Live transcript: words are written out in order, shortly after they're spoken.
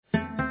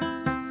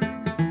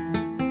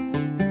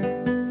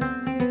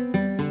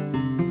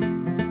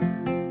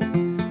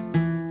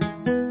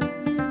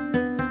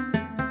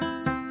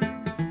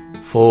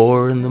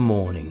4 in the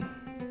morning,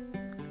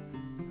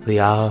 the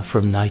hour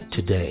from night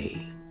to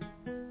day,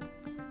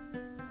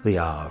 the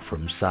hour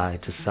from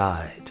side to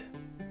side,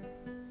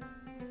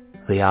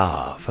 the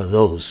hour for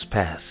those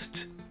past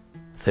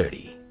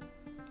 30,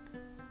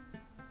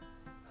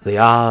 the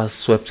hour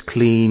swept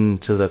clean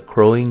to the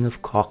crowing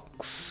of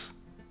cocks,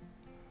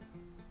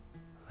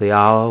 the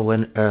hour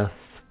when earth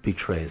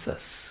betrays us,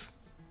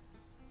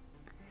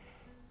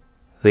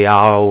 the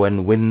hour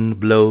when wind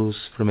blows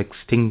from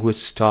extinguished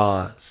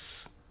stars,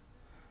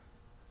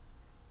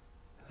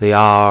 the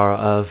hour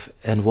of,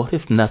 and what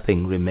if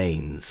nothing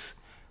remains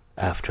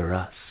after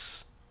us?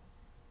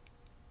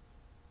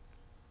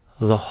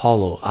 The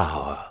hollow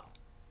hour,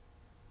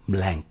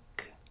 blank,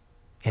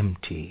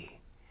 empty,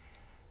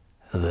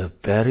 the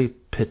very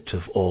pit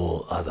of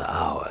all other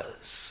hours.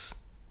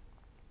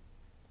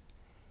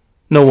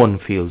 No one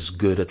feels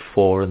good at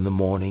 4 in the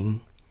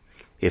morning.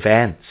 If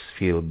ants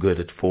feel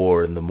good at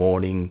 4 in the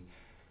morning,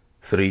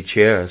 3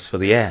 cheers for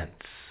the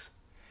ants.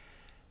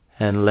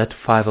 And let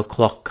 5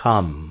 o'clock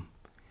come,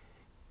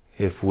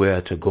 if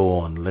we're to go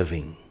on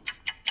living.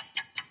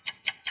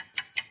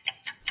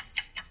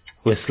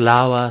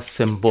 Wisława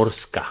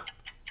Szymborska,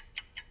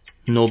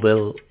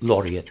 Nobel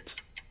Laureate,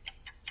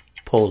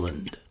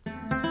 Poland.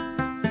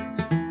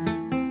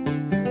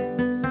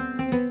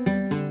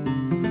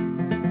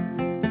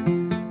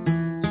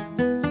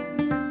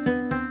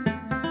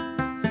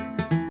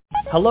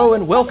 Hello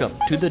and welcome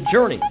to The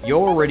Journey,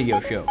 your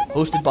radio show,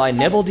 hosted by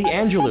Neville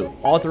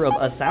DeAngelou, author of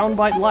A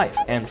Soundbite Life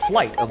and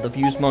Flight of the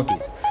Fused Monkeys,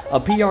 a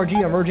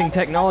PRG Emerging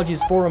Technologies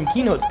Forum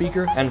keynote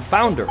speaker and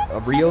founder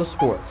of Rio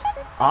Sports.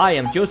 I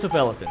am Joseph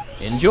Ellison.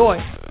 Enjoy!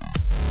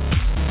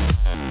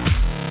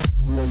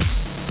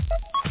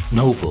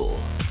 Noble,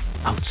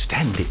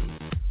 outstanding,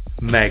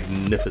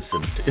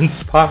 magnificent,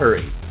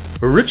 inspiring,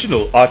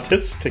 original,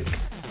 artistic,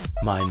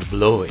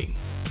 mind-blowing,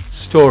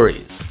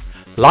 stories,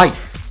 life,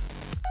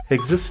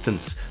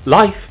 existence.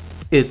 Life,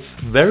 its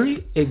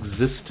very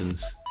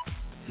existence,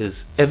 is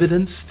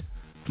evidenced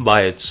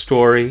by its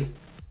story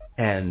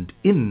and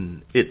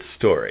in its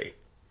story.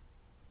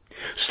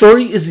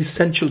 Story is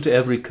essential to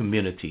every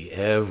community,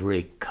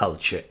 every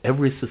culture,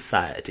 every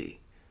society.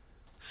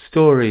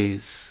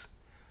 Stories,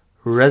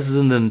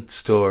 resonant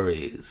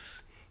stories,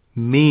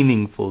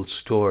 meaningful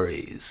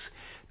stories,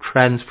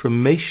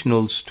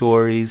 transformational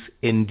stories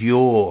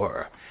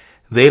endure.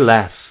 They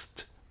last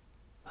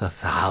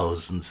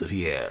thousands of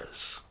years.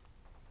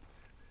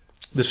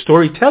 The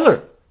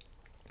storyteller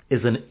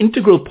is an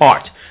integral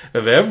part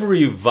of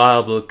every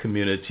viable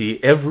community,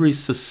 every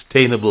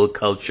sustainable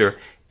culture,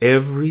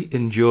 every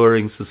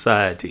enduring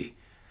society.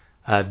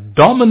 A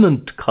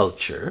dominant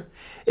culture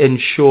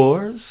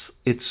ensures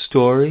its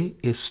story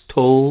is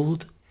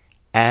told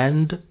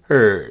and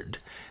heard.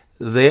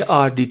 They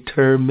are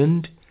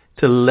determined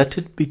to let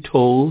it be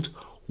told,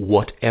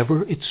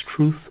 whatever its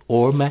truth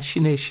or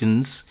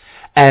machinations,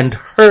 and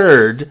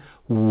heard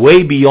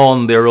way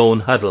beyond their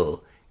own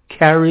huddle,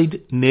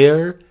 carried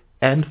near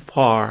and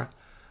far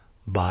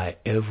by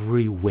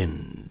every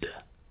wind.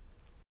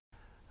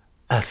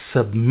 A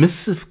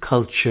submissive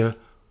culture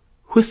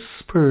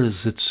whispers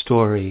its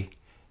story,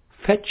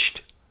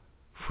 fetched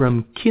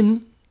from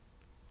kin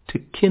to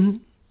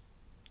kin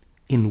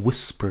in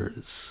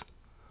whispers,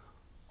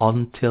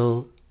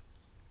 until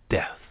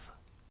death.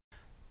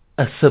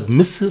 A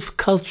submissive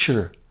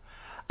culture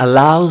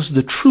allows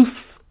the truth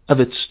of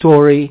its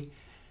story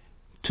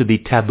to be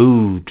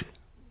tabooed,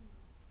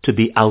 to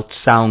be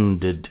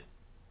outsounded,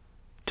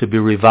 to be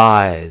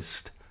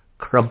revised,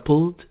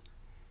 crumpled,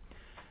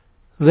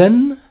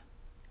 then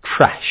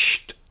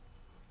trashed.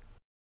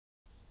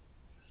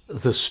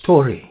 The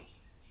story,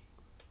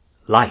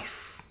 life,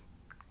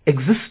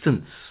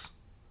 existence.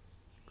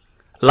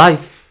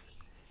 Life,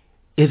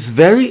 its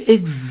very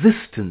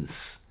existence,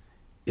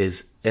 is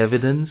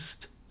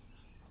evidenced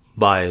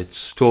by its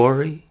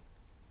story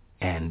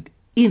and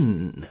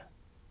in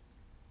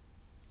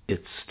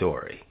its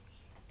story.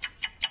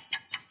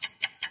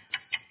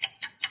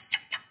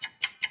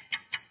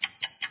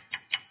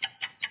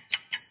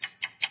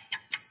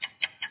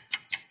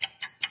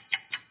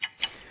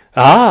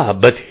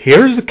 But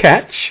here's the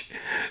catch.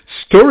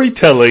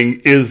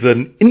 Storytelling is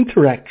an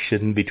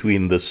interaction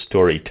between the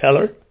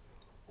storyteller,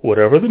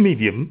 whatever the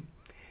medium,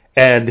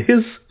 and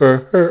his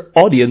or her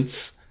audience,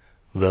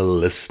 the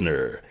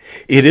listener.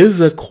 It is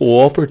a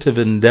cooperative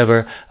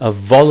endeavor, a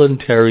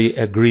voluntary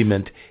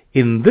agreement.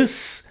 In this,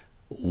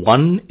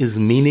 one is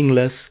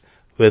meaningless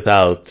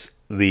without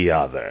the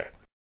other.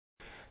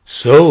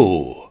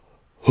 So,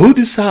 who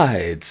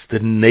decides the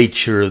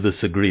nature of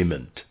this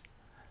agreement?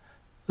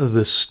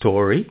 The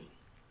story,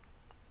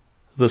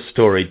 the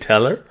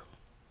storyteller,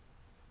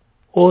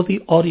 or the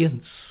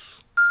audience?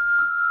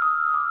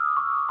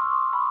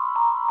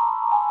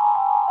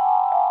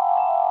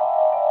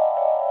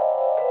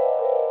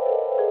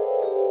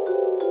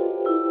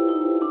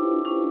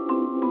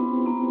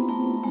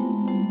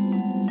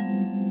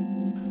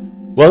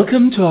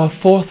 Welcome to our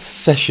 4th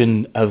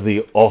session of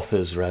the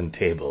Authors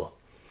Roundtable.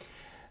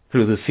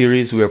 Through the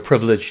series, we are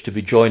privileged to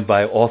be joined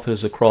by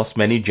authors across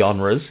many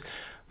genres,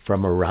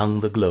 from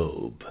around the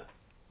globe,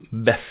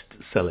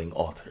 best-selling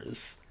authors,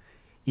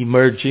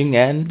 emerging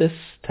and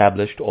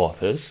established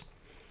authors,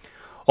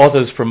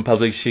 authors from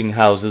publishing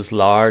houses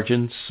large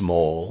and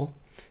small,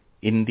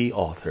 indie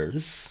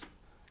authors,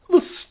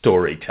 the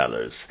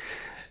storytellers.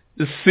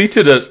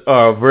 Seated at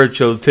our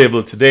virtual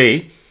table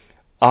today,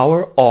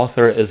 our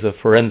author is a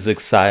forensic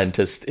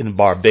scientist in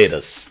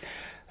Barbados,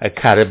 a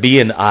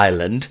Caribbean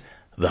island,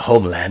 the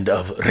homeland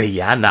of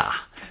Rihanna.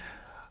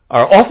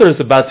 Our author is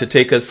about to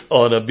take us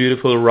on a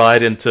beautiful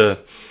ride into,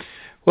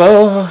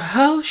 well,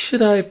 how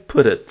should I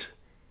put it?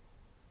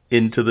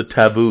 Into the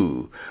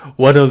taboo,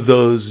 one of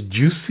those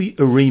juicy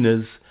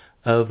arenas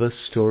of a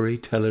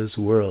storyteller's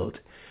world.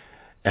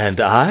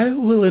 And I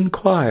will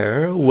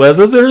inquire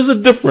whether there is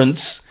a difference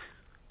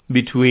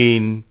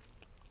between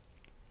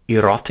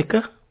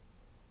erotica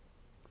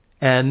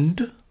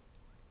and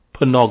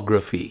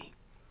pornography,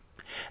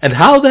 and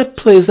how that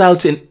plays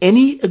out in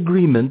any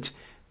agreement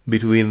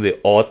between the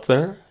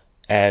author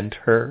and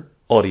her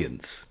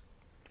audience.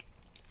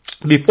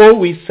 Before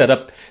we set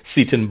up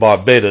seat in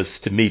Barbados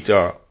to meet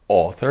our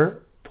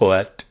author,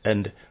 poet,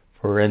 and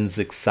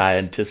forensic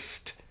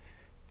scientist,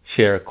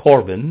 Cher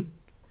Corbin,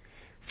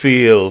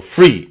 feel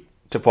free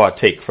to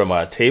partake from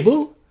our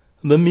table.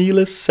 The meal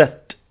is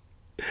set.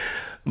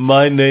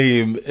 My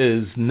name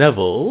is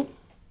Neville.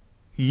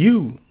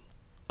 You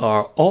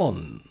are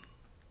on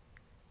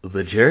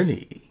the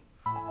journey.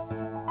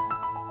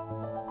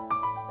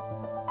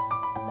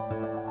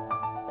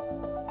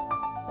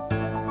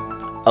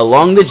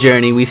 Along the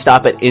journey, we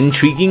stop at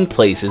intriguing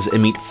places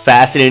and meet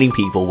fascinating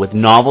people with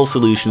novel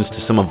solutions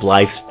to some of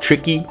life's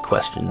tricky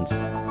questions.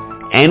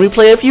 And we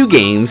play a few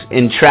games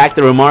and track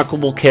the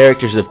remarkable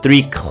characters of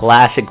 3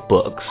 classic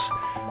books: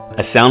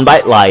 A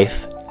Soundbite Life,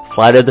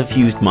 Flight of the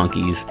Fused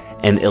Monkeys,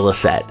 and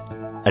Illicet,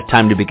 A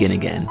Time to Begin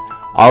Again,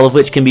 all of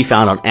which can be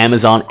found on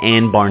Amazon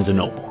and Barnes &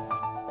 Noble.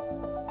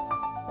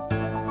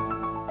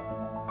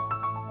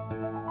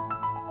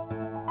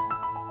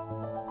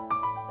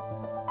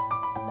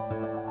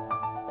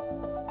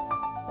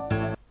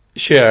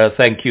 Cher,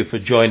 thank you for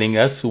joining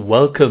us.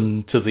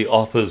 Welcome to the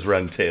Author's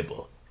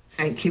Roundtable.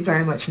 Thank you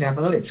very much,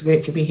 Neville. It's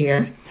great to be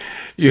here.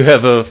 You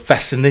have a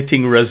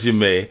fascinating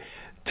resume.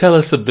 Tell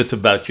us a bit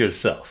about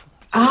yourself.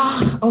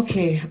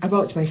 Okay,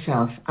 about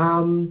myself.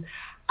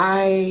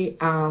 I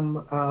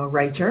am a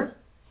writer,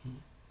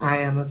 I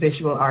am a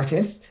visual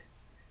artist,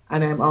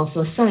 and I'm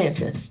also a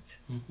scientist,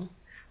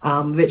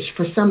 which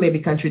for some may be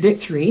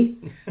contradictory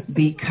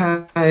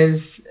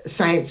because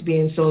science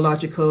being so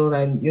logical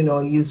and,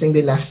 using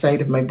the left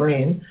side of my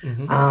brain,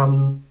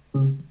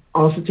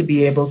 also to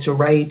be able to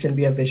write and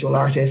be a visual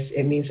artist,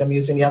 it means I'm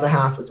using the other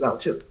half as well,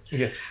 too.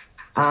 Yes.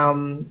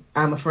 I'm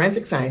a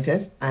forensic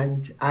scientist,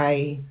 and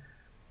I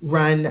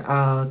run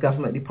a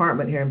government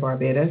department here in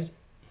Barbados,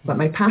 but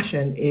my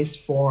passion is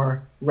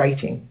for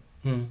writing,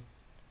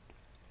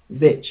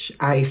 which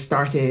I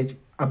started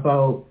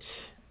about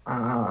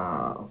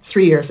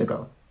 3 years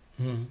ago.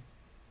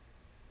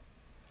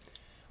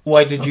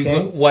 Why did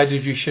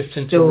you shift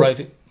into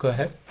writing? Go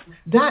ahead.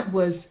 That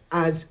was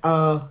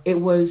it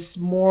was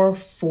more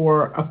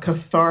for a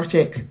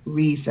cathartic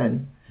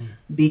reason,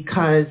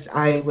 because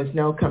I was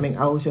now coming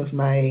out of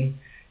my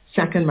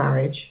second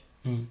marriage.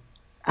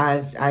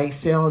 As I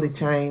say all the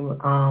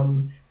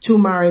time, 2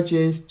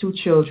 marriages, 2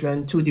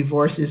 children, 2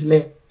 divorces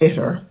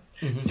later.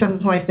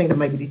 Sometimes I think that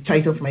might be the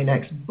title for my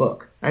next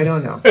book. I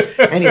don't know.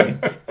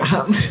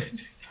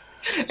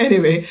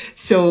 Anyway,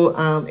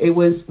 so it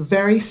was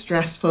very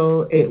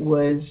stressful. It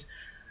was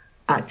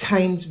at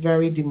times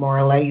very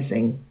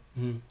demoralizing.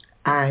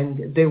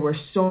 And there were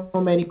so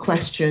many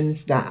questions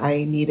that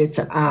I needed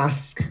to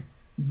ask,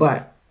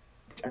 but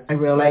I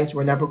realized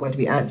were never going to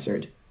be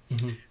answered.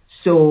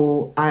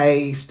 So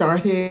I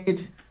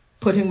started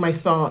putting my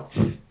thoughts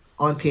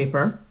on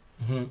paper.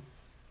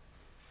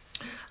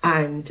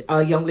 And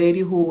a young lady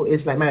who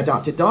is like my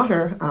adopted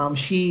daughter,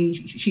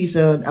 she's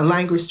a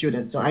language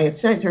student. So I had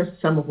sent her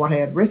some of what I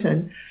had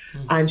written,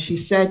 and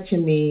she said to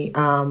me,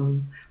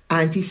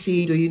 Auntie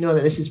C, do you know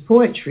that this is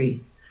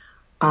poetry?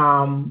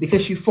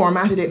 Because she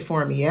formatted it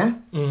for me, yeah?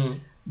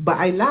 But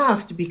I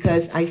laughed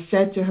because I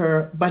said to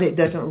her, but it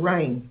doesn't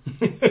rhyme.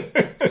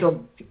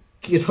 So,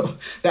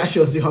 that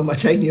shows you how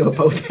much I knew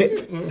about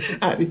it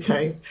at the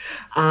time.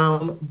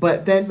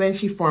 But then when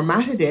she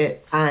formatted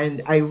it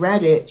and I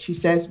read it, she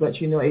says, but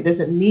it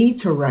doesn't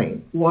need to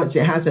rhyme. Once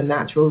it has a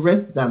natural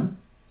rhythm,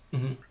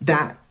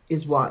 that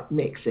is what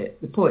makes it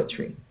the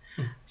poetry.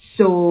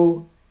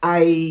 So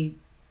it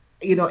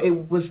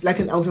was like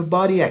an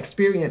out-of-body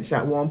experience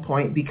at one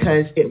point,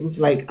 because it was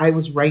like I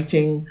was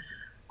writing,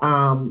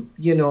 10,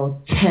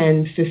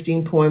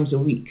 15 poems a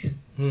week.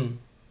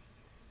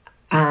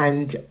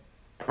 And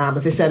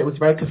as I said, it was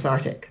very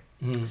cathartic.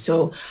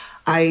 So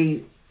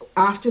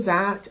after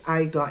that,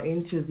 I got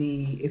into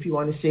if you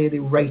want to say, the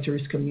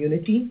writers'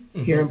 community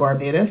here in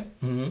Barbados.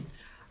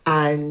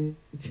 And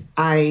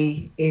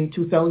in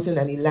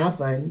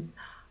 2011,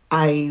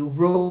 I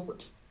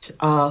wrote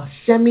a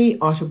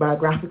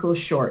semi-autobiographical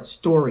short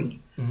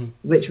story,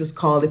 which was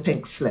called The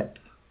Pink Slip.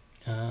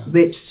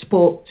 which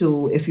spoke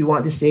to, if you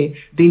want to say,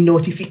 the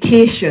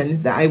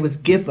notification that I was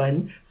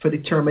given for the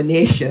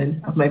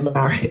termination of my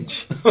marriage.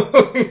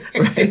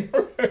 Right?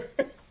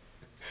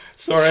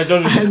 Sorry,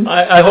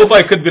 I hope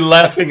I could be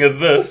laughing at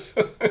this.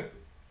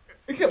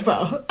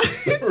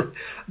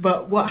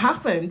 But what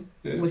happened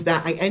was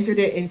that I entered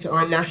it into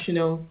our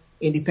National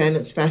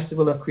Independence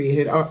Festival of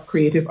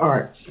Creative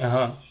Arts.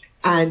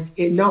 And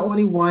it not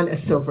only won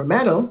a silver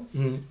medal,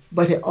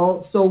 but it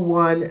also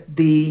won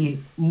the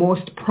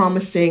most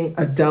promising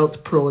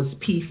adult prose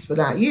piece for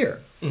that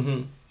year.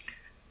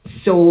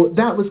 So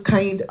that was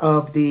kind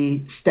of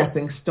the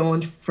stepping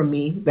stone for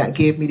me that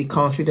gave me the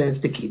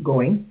confidence to keep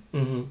going.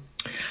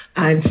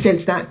 And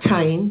since that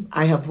time,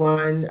 I have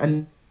won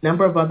a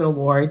number of other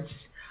awards.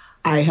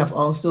 I have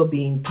also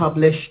been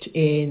published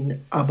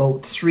in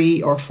about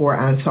 3 or 4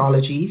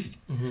 anthologies.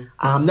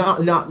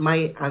 Not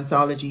my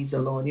anthologies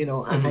alone,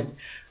 and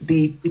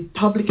the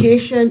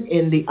publication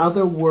in the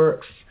other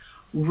works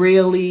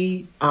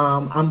really,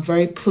 I'm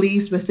very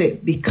pleased with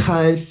it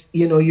because,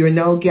 you're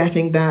now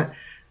getting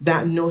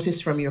that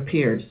notice from your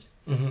peers.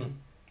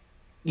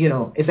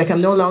 It's like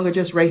I'm no longer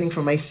just writing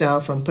for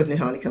myself and putting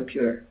it on the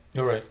computer.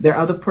 Right. There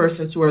are other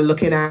persons who are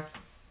looking at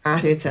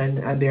it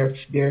and they're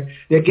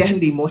getting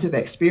the emotive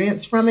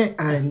experience from it,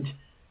 and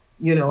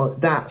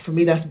that for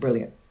me that's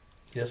brilliant.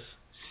 Yes.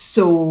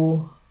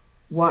 So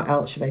what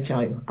else should I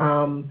tell you?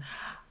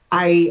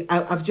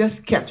 I've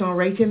just kept on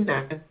writing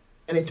that,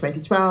 and in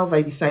 2012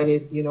 I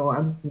decided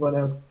I'm going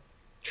to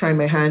try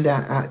my hand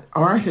at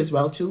art as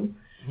well too,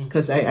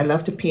 because I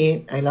love to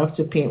paint. I love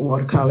to paint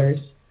watercolors,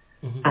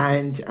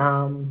 and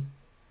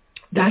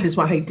that is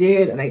what I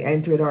did, and I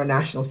entered our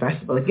national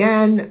festival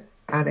again.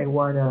 And I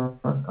won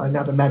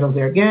another medal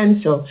there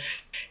again. So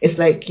it's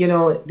like,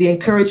 the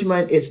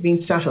encouragement, it's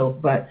been subtle,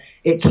 but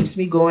it keeps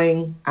me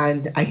going.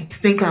 And I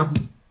think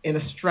I'm in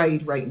a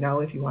stride right now,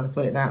 if you want to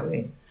put it that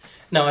way.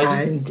 No,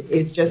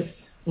 it's just...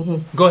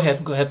 Go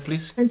ahead,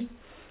 please.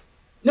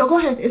 No, go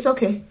ahead. It's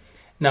okay.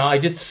 Now, I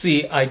did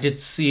see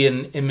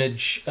an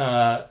image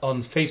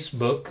on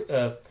Facebook,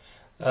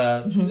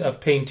 a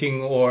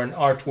painting or an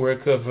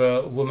artwork of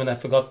a woman, I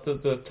forgot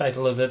the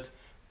title of it,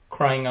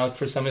 crying out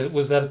for something.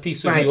 Was that a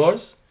piece of yours?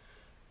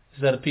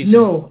 Is that a piece?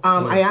 No,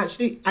 I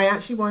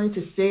actually wanted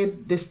to say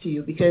this to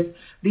you because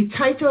the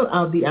title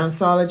of the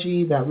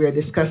anthology that we're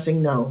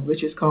discussing now,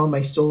 which is called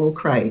My Soul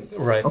Cries.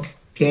 Right.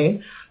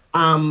 Okay.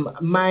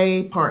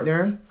 My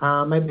partner,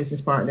 my business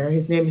partner,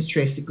 his name is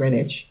Tracy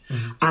Greenwich,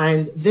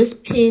 and this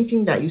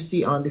painting that you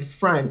see on the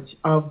front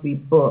of the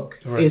book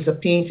is a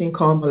painting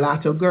called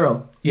Mulatto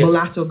Girl. Yes.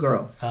 Mulatto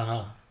Girl.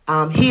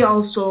 He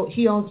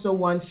also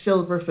won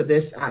silver for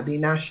this at the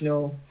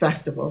National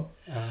Festival.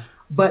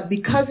 But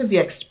because of the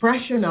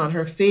expression on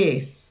her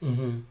face,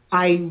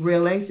 I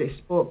realized it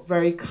spoke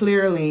very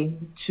clearly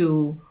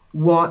to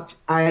what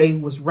I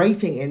was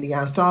writing in the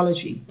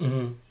anthology.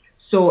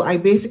 So I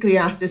basically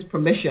asked his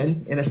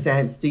permission, in a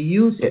sense, to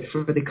use it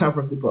for the cover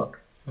of the book.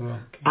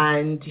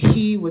 And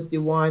he was the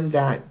one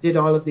that did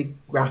all of the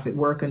graphic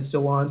work and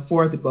so on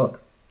for the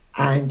book.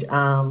 And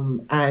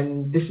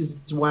this is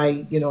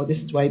why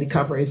the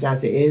cover is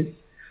as it is.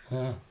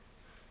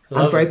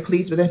 I'm very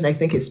pleased with it, and I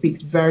think it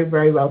speaks very,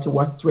 very well to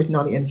what's written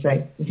on the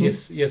inside. Yes,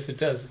 it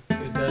does.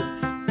 It does.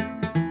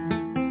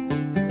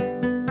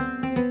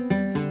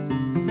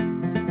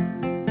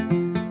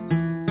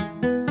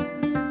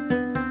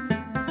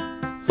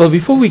 Well,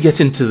 before we get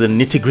into the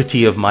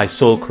nitty-gritty of My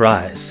Soul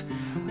Cries,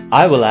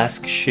 I will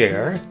ask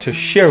Cher to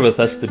share with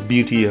us the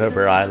beauty of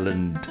her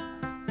island,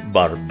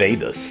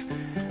 Barbados.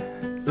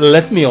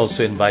 Let me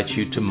also invite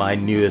you to my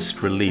newest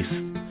release,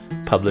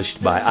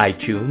 published by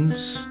iTunes,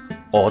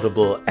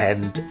 Audible,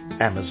 and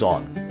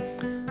Amazon.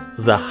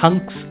 The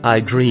Hunks I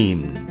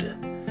Dreamed,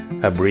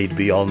 a breed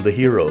beyond the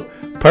hero,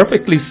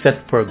 perfectly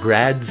set for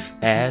grads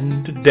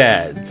and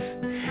dads.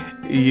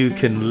 You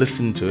can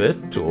listen to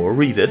it or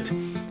read it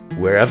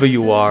wherever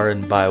you are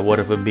and by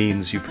whatever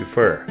means you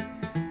prefer.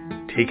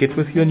 Take it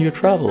with you on your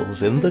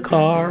travels, in the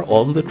car,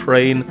 on the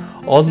train,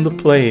 on the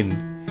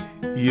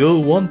plane.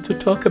 You'll want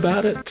to talk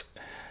about it.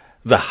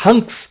 The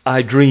Hunks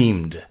I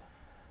Dreamed,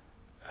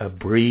 a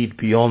breed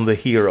beyond the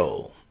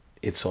hero.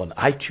 It's on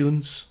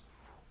iTunes,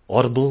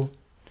 Audible,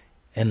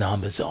 and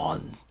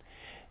Amazon.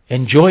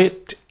 Enjoy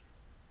it.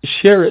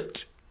 Share it.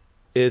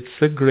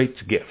 It's a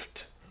great gift.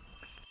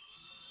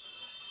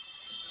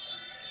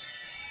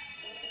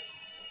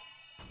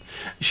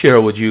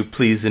 Cher, would you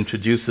please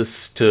introduce us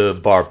to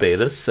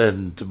Barbados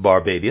and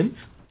Barbadians?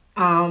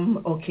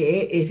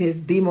 Okay, it is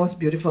the most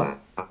beautiful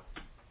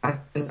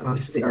island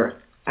on the earth.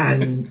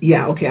 And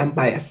I'm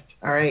biased.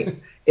 All right,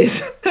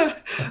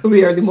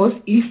 we are the most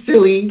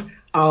easterly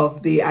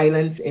of the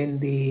islands in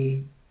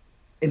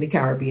the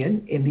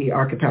Caribbean, in the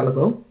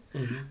archipelago.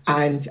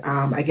 And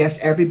I guess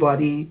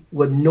everybody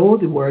would know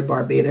the word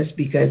Barbados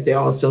because they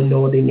also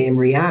know the name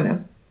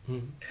Rihanna.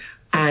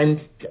 And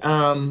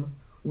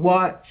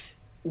what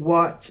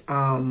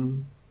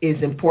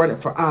is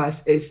important for us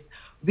is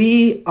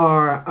we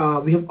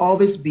have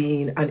always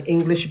been an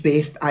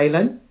English-based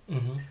island,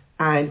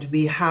 and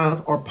we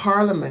have our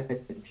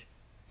parliament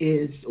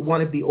is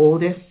one of the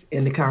oldest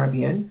in the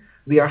Caribbean.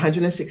 We are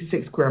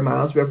 166 square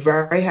miles. We're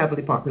very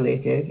heavily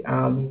populated.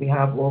 We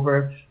have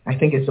over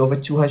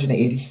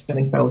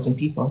 287,000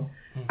 people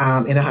in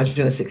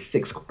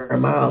 166 square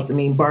miles. I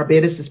mean,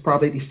 Barbados is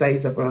probably the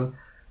size of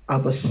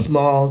a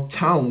small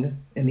town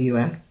in the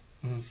U.S.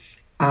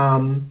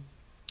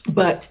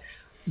 But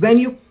when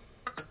you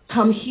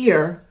come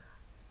here,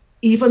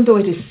 even though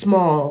it is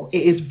small, it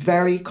is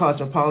very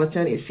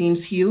cosmopolitan. It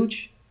seems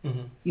huge,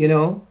 you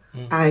know,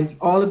 and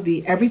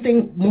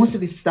most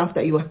of the stuff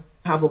that you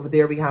have over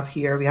there, we have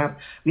here. We have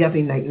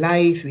the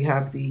nightlife, we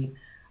have the,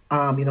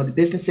 the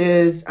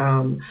businesses.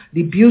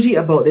 The beauty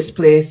about this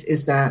place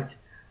is that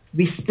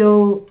we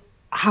still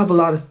have a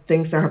lot of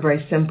things that are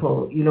very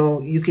simple. You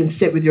know, you can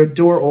sit with your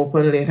door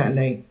open late at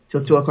night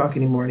till 2 o'clock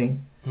in the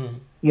morning.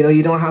 You know,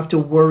 you don't have to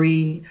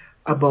worry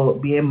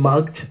about being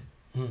mugged.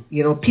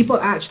 You know, people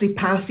actually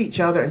pass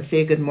each other and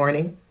say good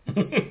morning.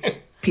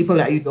 People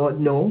that you don't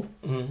know,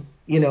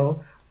 you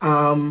know.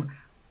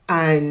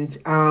 There's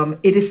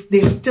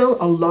still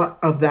a lot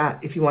of that,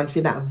 if you want to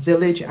say, that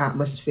village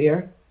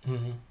atmosphere.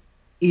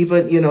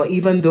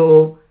 Even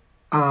though,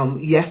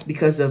 yes,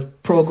 because of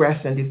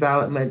progress and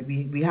development,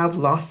 we have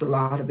lost a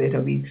lot of it,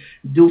 and we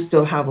do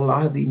still have a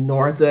lot of the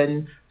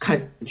northern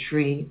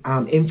country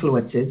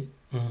influences.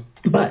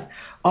 But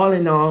all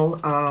in all,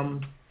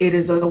 it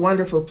is a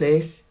wonderful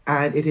place,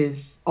 and it is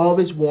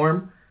always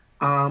warm.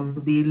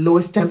 The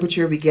lowest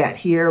temperature we get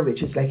here,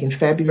 which is like in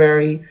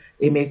February,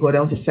 it may go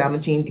down to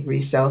 17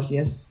 degrees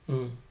Celsius.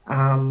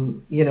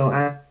 You know,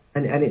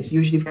 and it's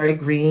usually very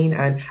green.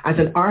 And as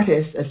an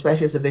artist,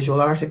 especially as a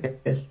visual artist,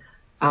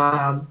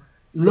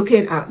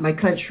 looking at my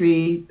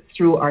country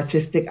through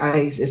artistic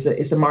eyes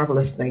is a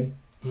marvelous thing.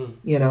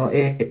 You know,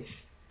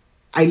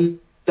 I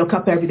look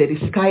up every day.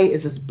 The sky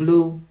is as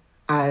blue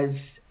as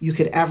you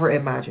could ever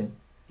imagine.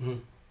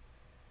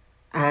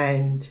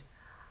 And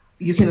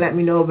you can let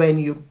me know when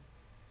you're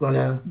going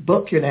to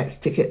book your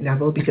next ticket,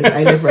 Neville, because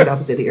I live right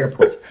opposite the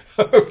airport.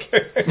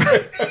 Okay.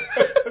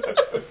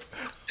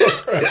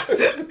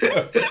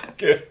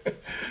 Okay.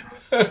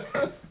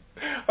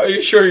 Are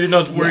you sure you're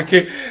not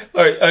working?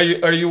 Yeah.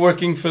 Are you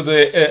working for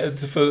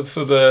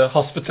the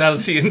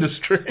hospitality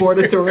industry? For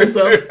the tourism?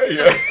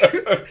 Yeah.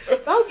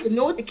 Well, you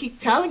know, they keep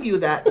telling you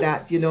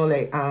that you know,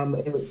 like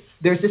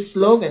there's this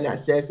slogan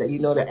that says that, you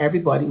know, that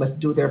everybody must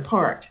do their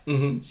part.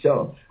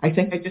 So I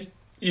think I just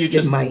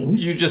did mine.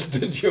 You just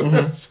did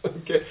yours.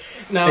 Okay.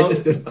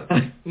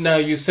 Now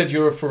you said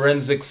you're a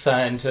forensic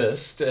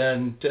scientist,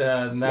 and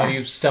now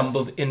you've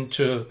stumbled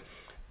into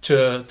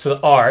to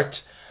art.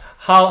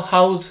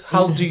 How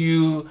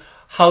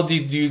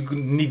did you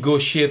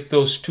negotiate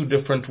those two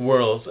different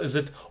worlds? Is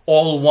it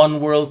all one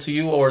world to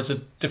you, or is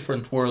it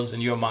different worlds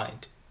in your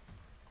mind?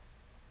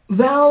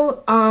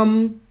 Well,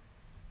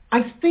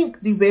 I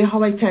think the way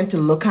how I tend to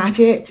look at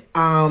it,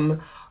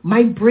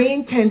 my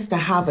brain tends to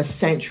have a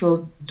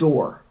central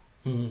door.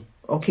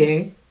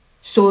 Okay?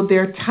 So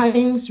there are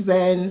times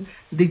when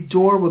the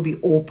door will be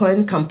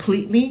open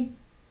completely,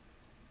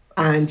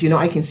 and, you know,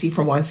 I can see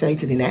from one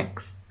side to the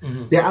next.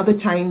 There are other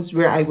times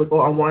where I would go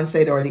on one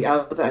side or the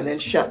other and then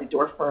shut the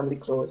door firmly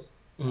closed.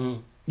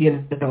 You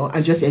know,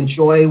 and just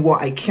enjoy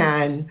what I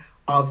can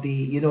of the,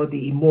 you know,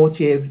 the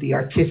emotive, the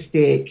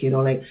artistic, you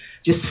know, like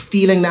just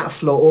feeling that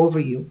flow over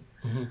you.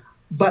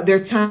 But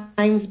there are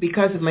times,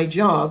 because of my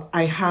job,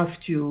 I have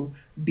to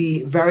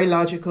be very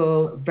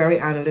logical, very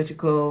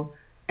analytical.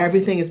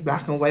 Everything is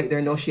black and white. There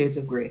are no shades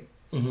of gray.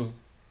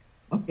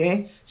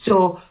 Okay?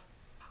 So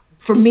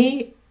for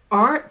me,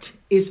 art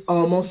is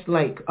almost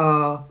like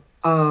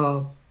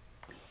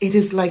it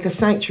is like a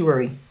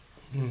sanctuary,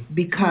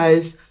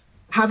 because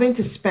having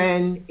to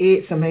spend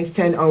 8, sometimes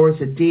 10 hours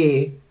a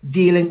day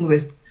dealing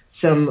with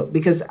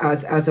because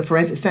as a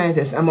forensic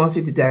scientist, I'm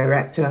also the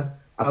director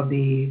of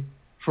the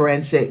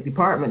forensic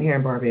department here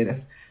in Barbados.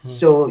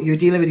 So you're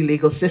dealing with the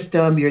legal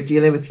system, you're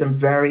dealing with some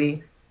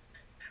very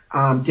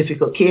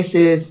difficult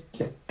cases,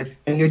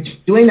 and you're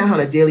doing that on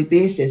a daily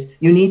basis.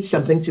 You need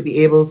something to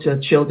be able to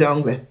chill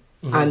down with.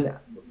 And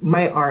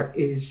my art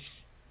is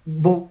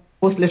both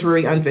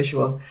literary and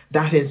visual.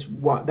 That is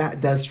what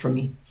that does for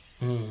me.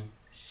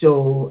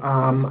 So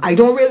I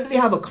don't really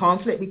have a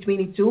conflict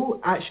between the two.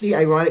 Actually,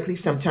 ironically,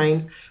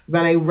 sometimes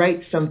when I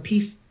write some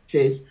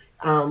pieces,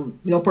 you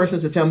know,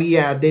 persons would tell me,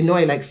 yeah, they know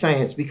I like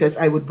science, because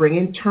I would bring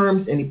in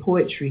terms in the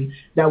poetry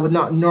that would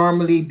not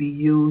normally be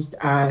used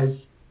as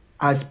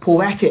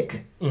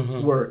poetic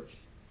words.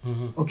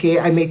 Okay,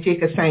 I may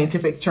take a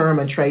scientific term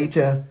and try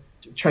to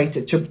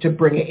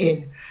bring it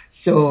in.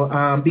 So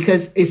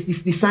because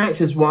the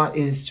science is what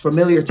is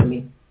familiar to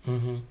me.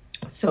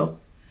 So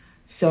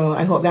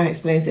I hope that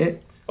explains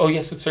it. Oh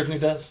yes, it certainly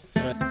does.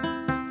 Right.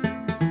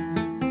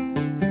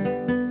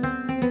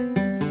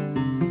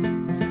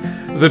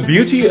 The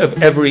beauty of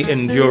every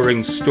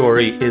enduring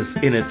story is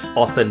in its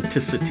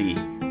authenticity,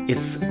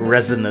 its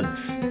resonance,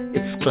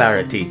 its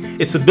clarity,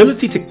 its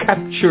ability to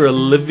capture a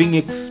living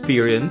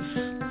experience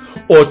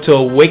or to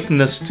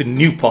awaken us to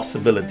new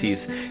possibilities,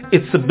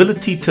 its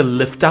ability to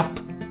lift up,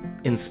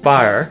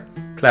 inspire,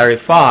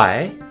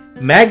 clarify,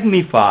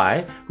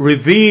 magnify,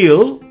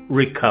 reveal,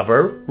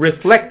 recover,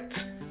 reflect,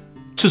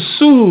 to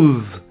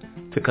soothe,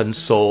 to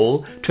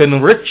console, to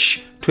enrich,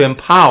 to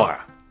empower.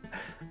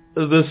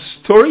 The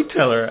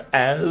storyteller,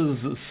 as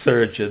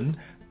surgeon,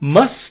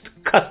 must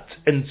cut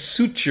and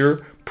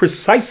suture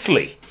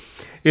precisely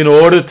in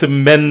order to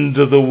mend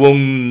the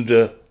wound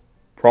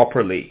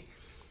properly.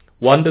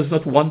 One does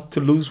not want to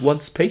lose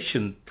one's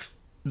patient,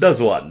 does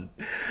one?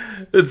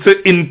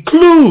 To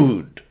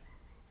include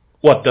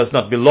what does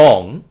not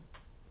belong,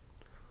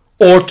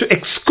 or to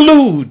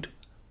exclude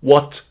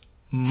what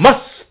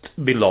must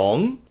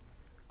belong,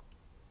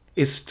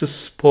 is to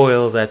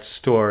spoil that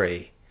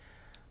story,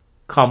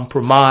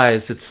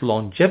 compromise its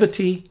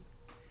longevity,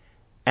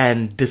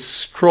 and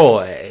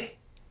destroy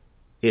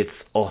its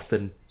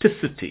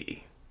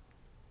authenticity.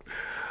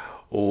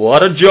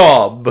 What a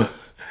job!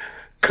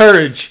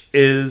 Courage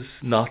is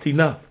not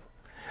enough.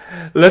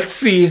 Let's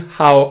see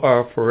how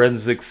our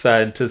forensic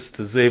scientist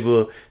is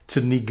able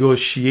to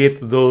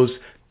negotiate those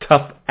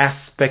tough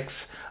aspects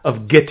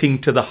of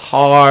getting to the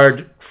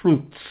hard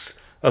truths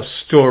of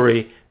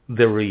story,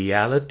 the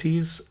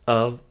realities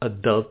of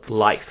adult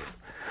life.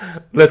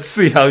 Let's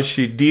see how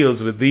she deals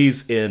with these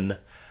in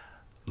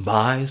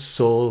My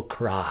Soul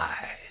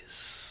Cries.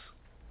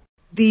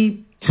 The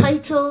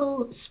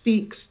title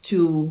speaks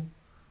to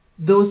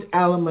those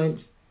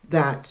elements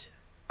that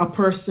a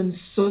person's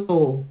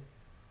soul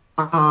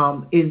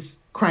is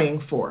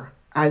crying for.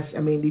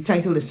 The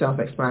title is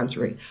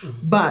self-explanatory.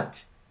 Mm-hmm. But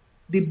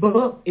the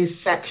book is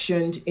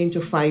sectioned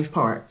into 5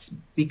 parts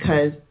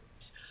because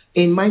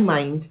in my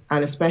mind,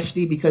 and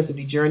especially because of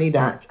the journey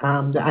that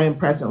I am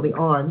presently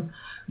on,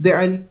 there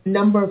are a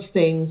number of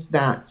things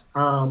that,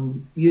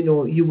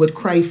 you would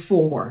cry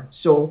for.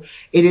 So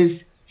it is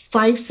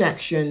 5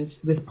 sections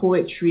with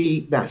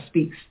poetry that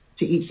speaks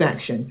to each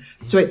section.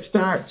 Mm-hmm. So it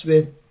starts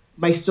with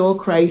my soul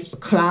cries for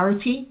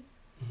clarity.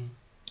 Mm-hmm.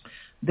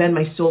 Then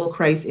my soul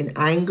cries in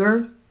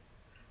anger.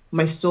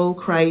 My soul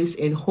cries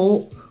in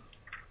hope.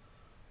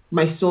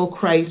 My soul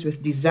cries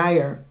with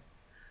desire.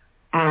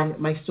 And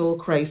my soul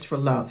cries for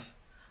love.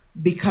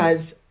 Because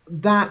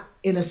that,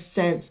 in a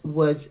sense,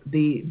 was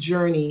the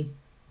journey,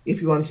 if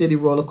you want to say the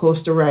roller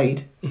coaster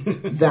ride,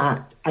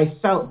 that I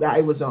felt that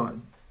I was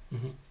on.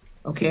 Mm-hmm.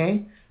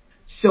 Okay?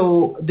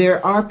 So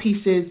there are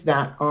pieces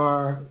that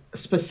are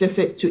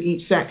specific to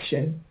each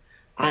section.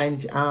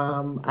 And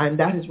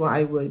that is why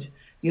I would,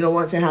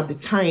 once I have the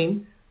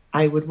time,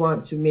 I would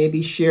want to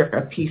maybe share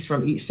a piece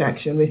from each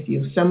section with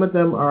you. Some of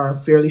them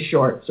are fairly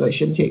short, so it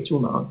shouldn't take too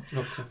long.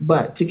 Okay.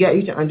 But to get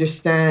you to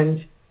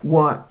understand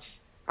what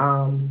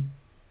I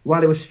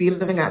was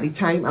feeling at the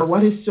time, and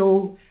what is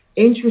so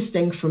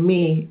interesting for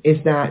me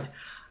is that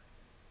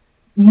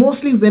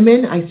mostly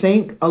women, I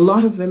think, a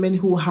lot of women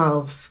who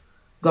have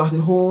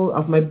gotten hold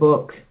of my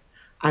book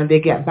and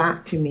they get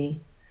back to me,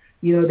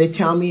 they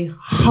tell me,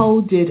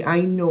 how did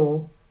I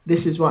know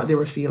this is what they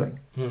were feeling?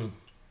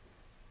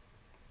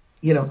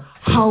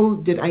 How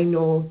did I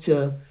know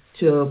to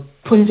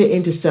put it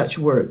into such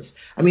words?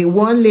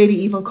 One lady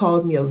even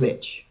called me a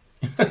witch,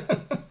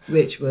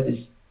 which was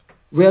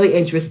really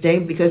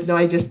interesting because now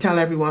I just tell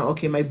everyone,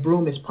 okay, my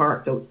broom is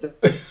parked outside.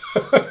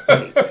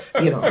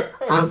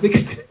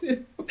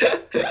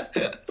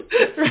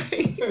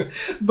 Right?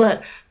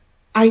 But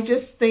I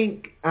just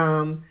think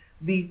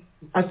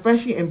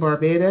especially in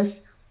Barbados,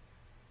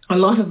 a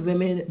lot of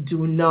women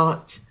do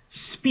not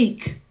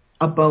speak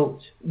about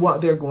what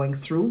they're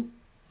going through.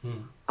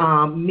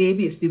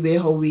 Maybe it's the way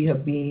how we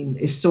have been,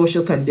 it's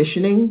social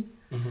conditioning.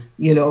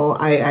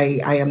 Mm-hmm.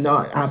 I am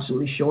not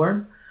absolutely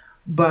sure.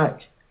 But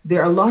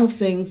there are a lot of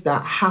things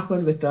that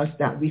happen with us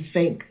that we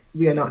think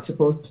we are not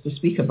supposed to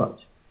speak about.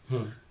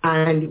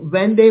 And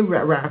when they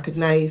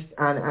recognize,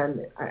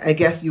 and I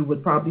guess you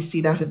would probably see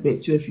that a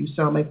bit too if you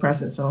saw my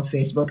presence on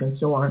Facebook and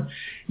so on,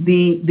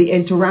 the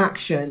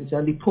interactions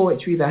and the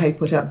poetry that I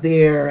put up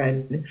there,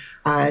 and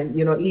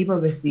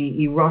even with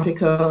the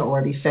erotica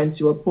or the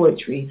sensual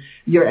poetry,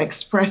 you're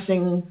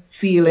expressing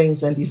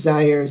feelings and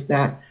desires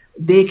that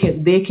they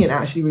can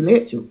actually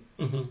relate to.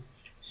 Mm-hmm.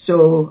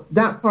 So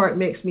that part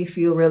makes me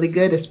feel really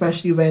good,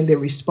 especially when they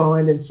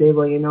respond and say,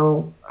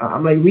 well,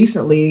 like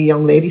recently a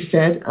young lady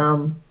said,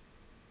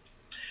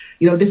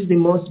 this is the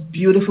most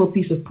beautiful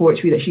piece of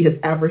poetry that she's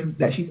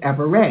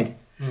ever read.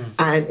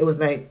 And it was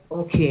like,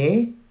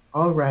 okay,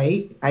 all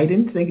right. I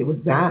didn't think it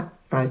was that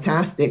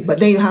fantastic. But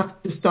then you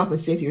have to stop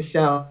and say to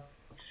yourself,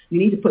 you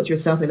need to put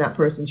yourself in that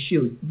person's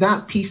shoes.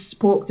 That piece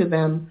spoke to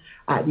them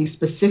at the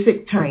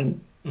specific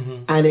time,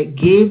 and it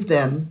gave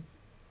them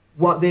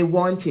what they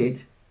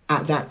wanted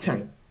at that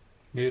time.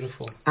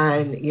 Beautiful.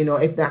 And,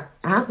 if that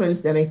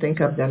happens, then I think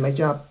I've done my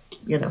job,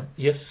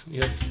 Yes.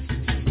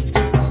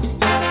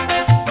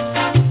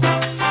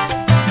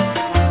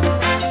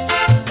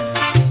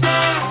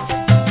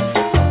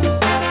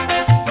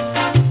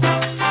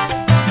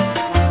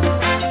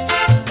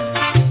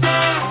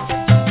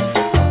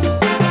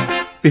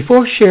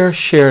 Before Cher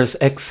shares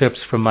excerpts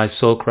from My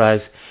Soul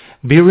Cries,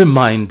 be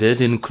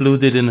reminded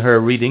included in her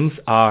readings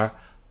are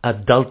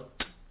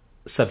adult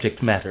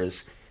subject matters,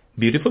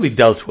 beautifully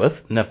dealt with,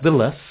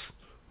 nevertheless,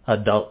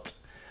 adult.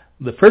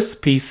 The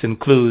first piece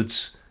includes,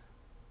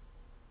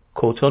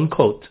 quote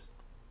unquote,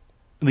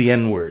 the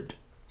N-word.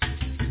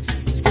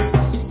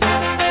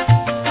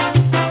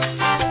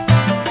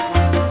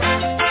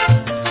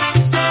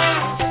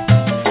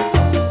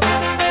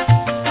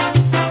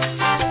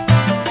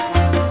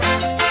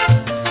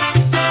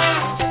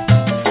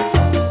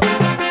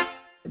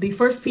 The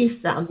first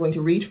piece that I'm going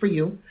to read for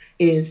you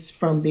is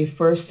from the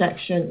first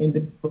section in the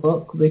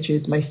book, which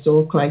is My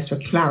Soul Cries for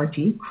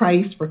Clarity,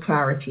 Cries for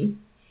Clarity.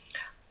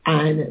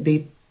 And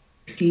the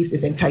piece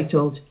is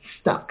entitled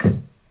Stuck.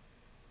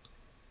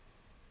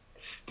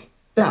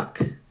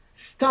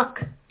 Stuck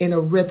in a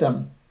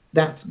rhythm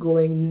that's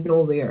going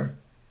nowhere,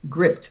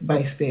 gripped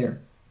by fear.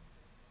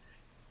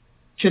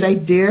 Should I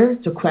dare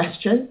to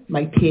question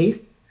my pace,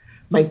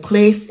 my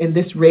place in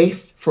this race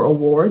for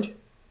award?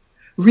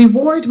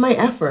 Reward my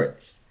efforts.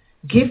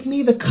 Give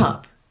me the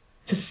cup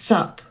to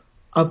sup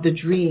of the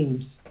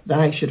dreams that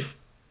I should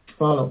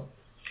follow.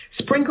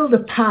 Sprinkle the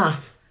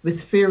path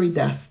with fairy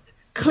dust.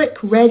 Click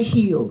red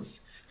heels.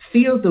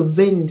 Feel the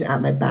wind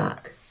at my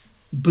back.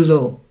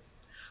 Blow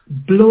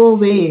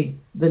away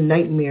the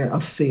nightmare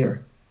of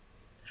fear.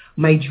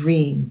 My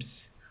dreams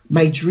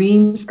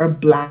are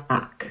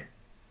black,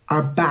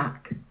 are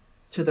back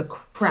to the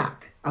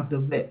crack of the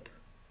whip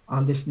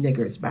on this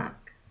nigger's back.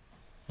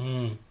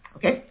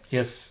 Okay?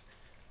 Yes.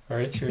 All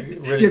right,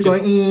 you're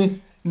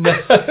going, No.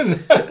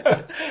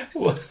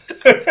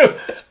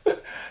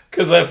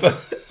 Because I've...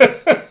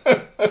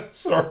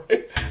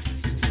 Sorry.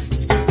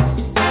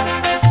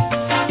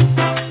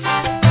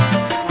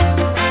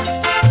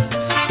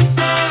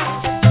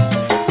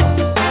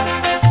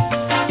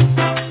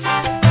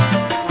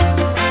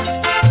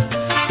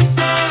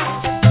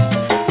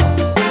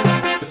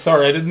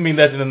 Sorry, I didn't mean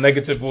that in a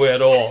negative way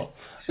at all.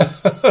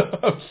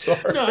 I'm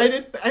sorry. No, I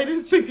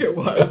didn't think it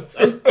was.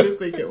 I didn't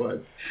think it was.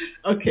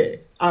 Okay.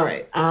 All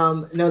right.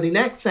 Now the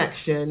next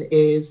section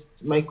is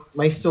my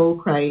soul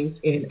cries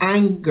in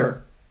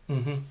anger.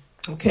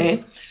 Mm-hmm.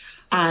 Okay.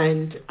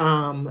 And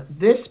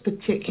this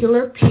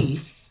particular piece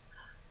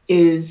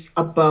is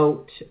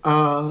about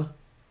a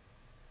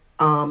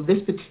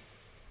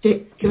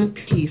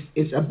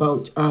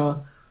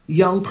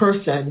young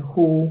person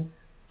who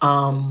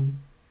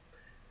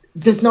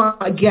does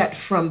not get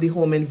from the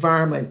home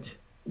environment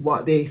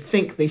what they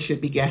think they should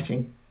be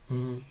getting.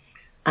 Mm-hmm.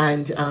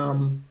 And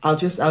I'll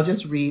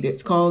just read.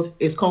 It's called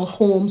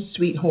Home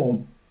Sweet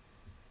Home.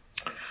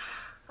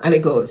 And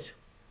it goes,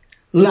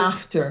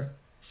 laughter,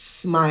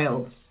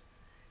 smiles,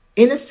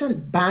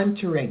 innocent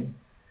bantering,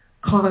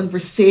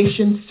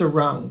 conversations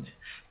surround,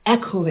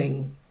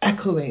 echoing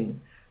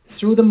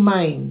through the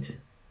mind,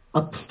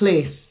 a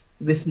place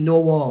with no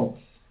walls.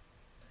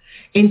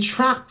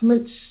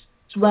 Entrapment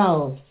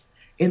swells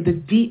in the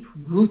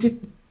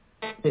deep-rooted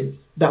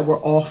that were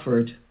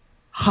offered,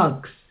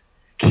 hugs,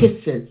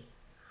 kisses,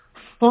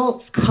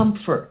 false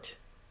comfort,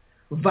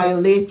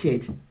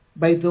 violated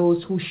by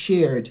those who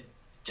shared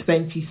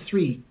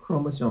 23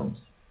 chromosomes.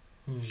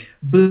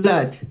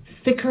 Blood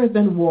thicker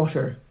than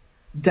water,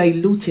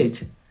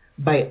 diluted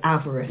by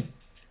avarice,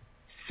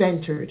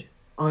 centered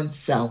on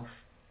self.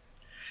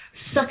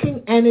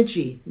 Sucking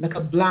energy like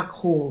a black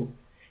hole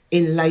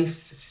in life's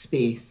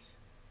space.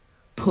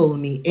 Pull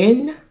me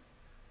in,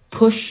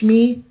 push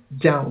me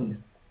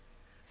down.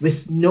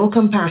 With no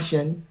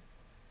compassion,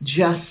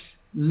 just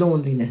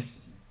loneliness,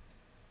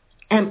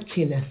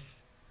 emptiness,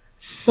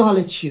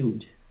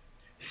 solitude,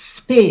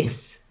 space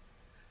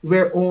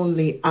where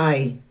only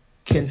I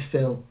can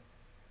fill.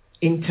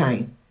 In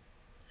time.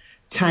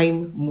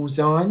 Time moves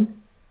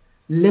on,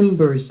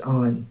 limbers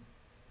on,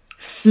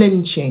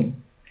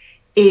 flinching,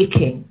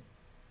 aching.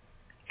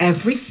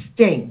 Every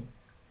sting,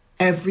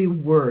 every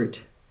word,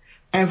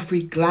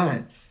 every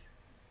glance.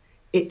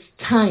 It's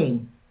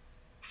time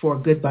for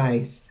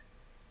goodbyes.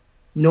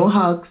 No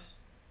hugs,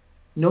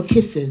 no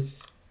kisses,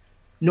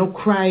 no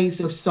cries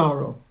of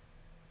sorrow.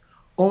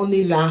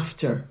 Only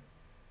laughter,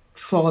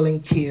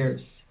 falling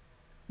tears,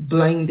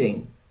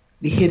 blinding,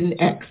 the hidden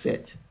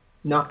exit,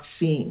 not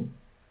seen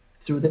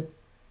through the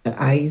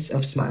eyes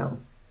of smile.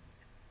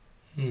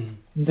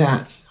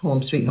 That's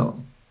Home Sweet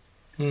Home.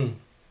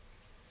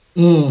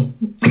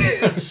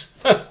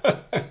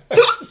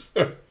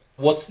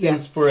 What's the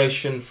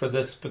inspiration for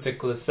this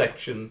particular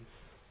section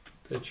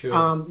that you...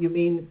 You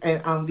mean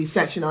the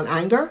section on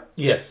anger?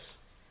 Yes.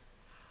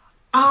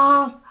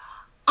 Or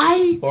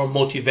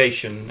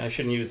motivation. I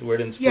shouldn't use the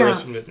word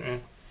inspiration. Yeah.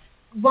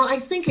 Well, I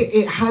think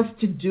it has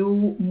to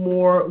do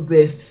more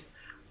with,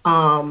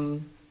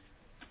 growing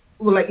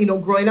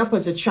up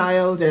as a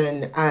child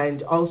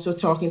and also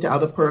talking to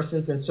other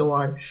persons and so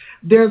on.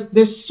 There's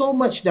so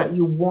much that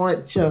you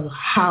want to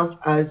have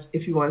as,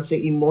 if you want to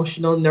say,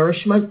 emotional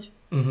nourishment.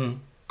 Mm-hmm.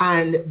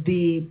 And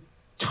the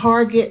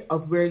target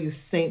of where you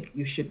think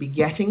you should be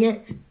getting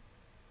it,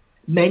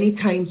 many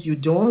times you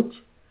don't,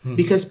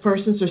 because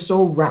persons are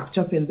so wrapped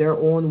up in their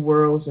own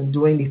worlds and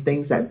doing the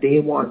things that they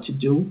want to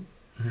do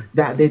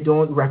that they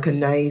don't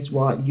recognize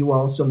what you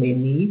also may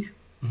need.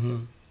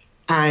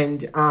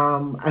 And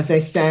as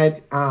I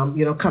said,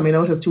 coming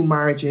out of 2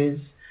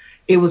 marriages,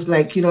 it was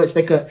like,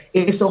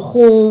 it's a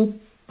whole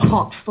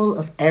pot full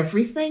of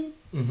everything.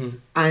 Mm-hmm.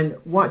 And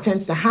what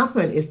tends to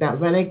happen is that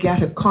when I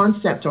get a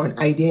concept or an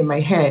idea in my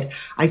head,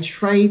 I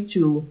try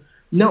to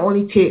not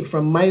only take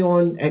from my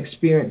own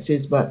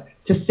experiences, but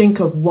to think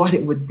of what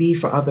it would be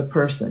for other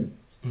persons.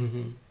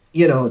 Mm-hmm.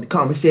 The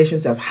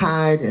conversations I've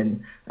had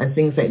and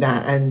things like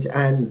that.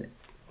 And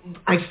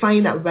I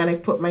find that when I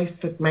put my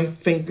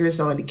fingers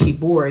on the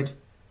keyboard,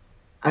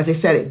 as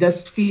I said, it does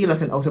feel like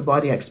an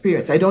out-of-body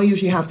experience. I don't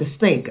usually have to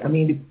think. I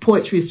mean, the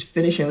poetry is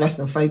finished in less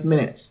than 5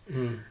 minutes.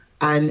 Mm.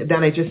 And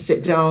then I just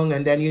sit down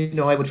and then,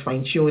 I would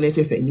fine-tune it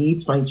if it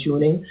needs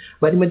fine-tuning.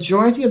 But the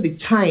majority of the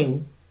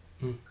time,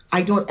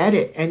 I don't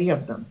edit any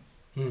of them.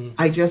 Mm.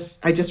 I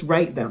just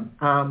write them.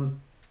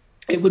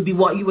 It would be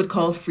what you would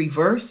call free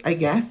verse, I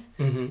guess,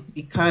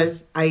 because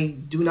I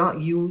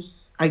don't use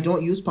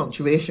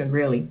punctuation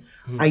really.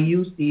 I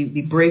use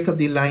the break of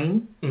the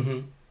line,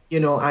 and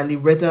the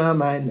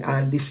rhythm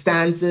and the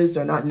stanzas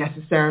are not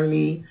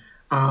necessarily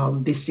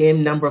the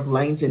same number of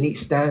lines in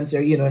each stanza.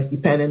 It's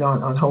depending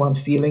on how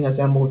I'm feeling as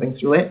I'm moving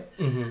through it.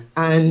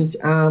 And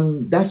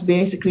that's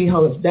basically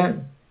how it's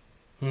done.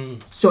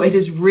 So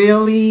it's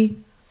really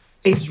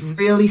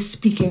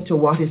speaking to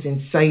what is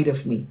inside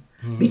of me.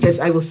 Because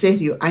I will say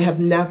to you, I have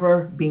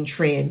never been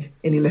trained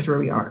in the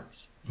literary arts.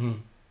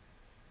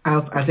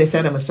 As I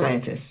said, I'm a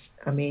scientist.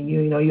 I mean,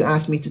 you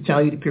asked me to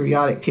tell you the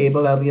periodic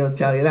table, I'll be able to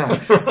tell you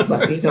that.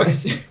 But,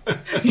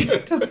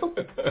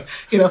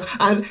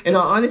 and in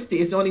all honesty,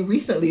 it's only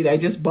recently that I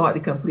just bought the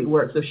complete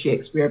works of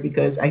Shakespeare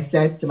because I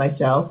said to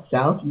myself,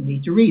 you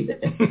need to read this.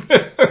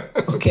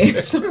 Okay,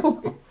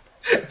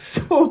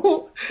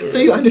 so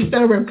you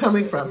understand where I'm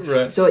coming from.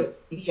 Right. So,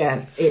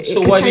 yes, it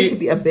tends to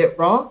be a bit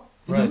raw.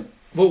 Right. Mm-hmm.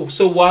 Well,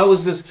 so why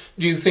was this,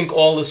 do you think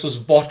all this was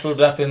bottled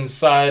up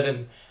inside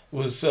and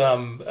was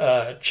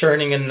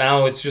churning and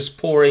now it's just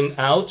pouring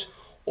out?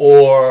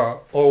 Or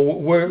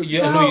where,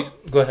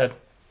 go ahead.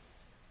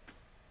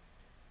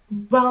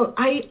 Well,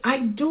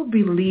 I do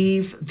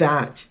believe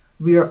that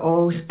we are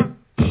all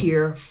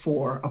here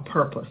for a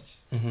purpose.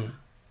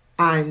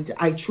 And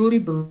I truly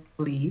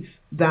believe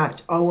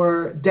that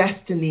our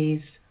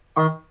destinies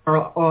are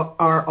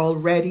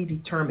already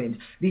determined.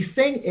 The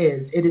thing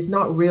is, it is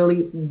not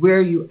really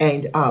where you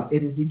end up.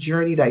 It is the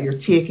journey that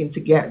you're taking to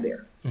get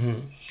there.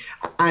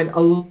 And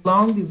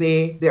along the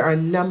way, there are a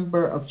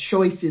number of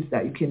choices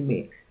that you can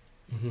make.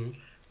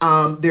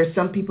 There's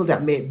some people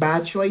that make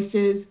bad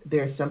choices.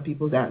 There's some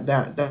people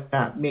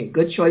that make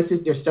good choices.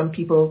 There's some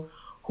people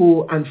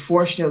who,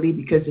 unfortunately,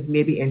 because of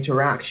maybe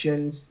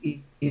interactions,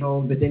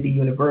 within the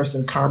universe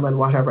and karma and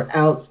whatever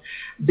else,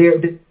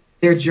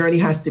 their journey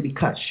has to be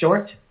cut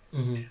short.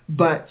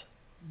 But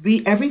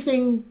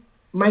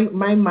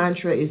my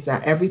mantra is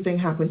that everything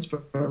happens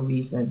for a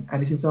reason,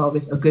 and it is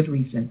always a good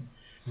reason.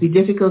 The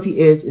difficulty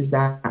is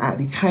that at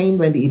the time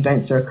when the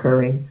events are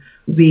occurring,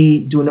 we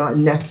do not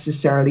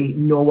necessarily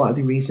know what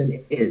the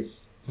reason is.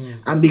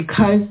 And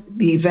because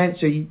the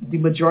events are, the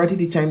majority of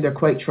the time, they're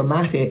quite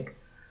traumatic,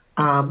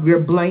 we're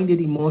blinded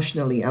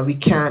emotionally and we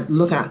can't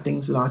look at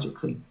things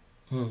logically.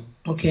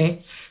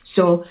 Okay?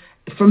 So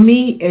for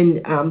me,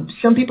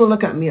 some people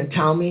look at me and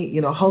tell me,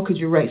 how could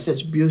you write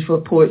such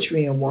beautiful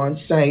poetry on one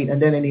side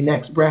and then in the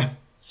next breath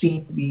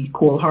seem to be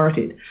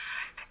cold-hearted?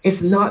 It's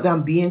not that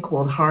I'm being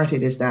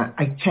cold-hearted, it's that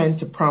I tend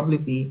to probably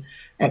be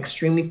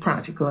extremely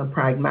practical and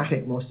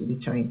pragmatic most of the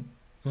time.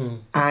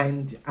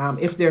 And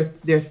if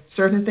there's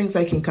certain things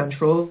I can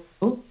control,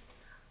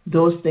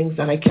 those things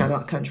that I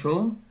cannot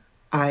control,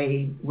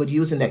 I would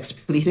use an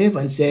expletive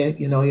and say,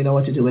 you know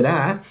what to do with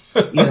that.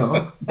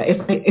 But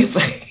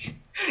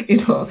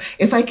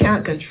if I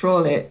can't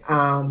control it,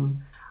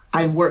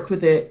 I work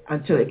with it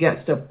until it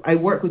gets to, I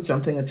work with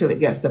something until it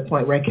gets to the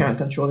point where I can't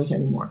control it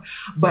anymore.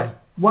 But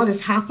what has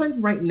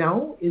happened right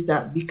now is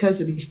that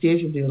because of the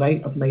stage of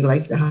my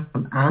life that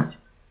I'm at,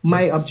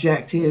 my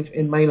objective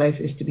in my life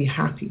is to be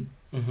happy.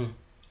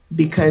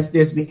 Because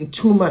there's been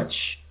too much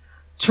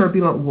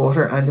turbulent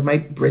water under my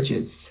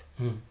bridges.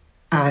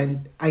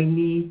 And I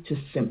need to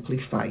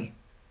simplify.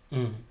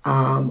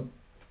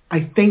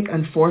 I think,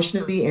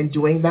 unfortunately, in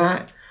doing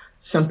that,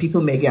 some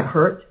people may get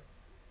hurt,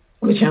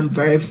 which I'm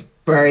very,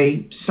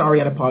 very sorry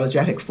and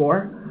apologetic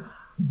for.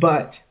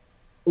 But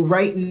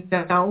right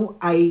now,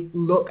 I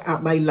look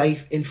at my life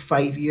in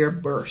 5-year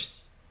bursts.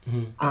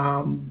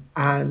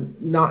 And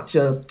not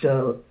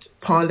to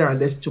ponder on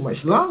this too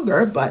much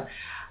longer, but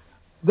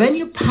when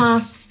you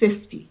pass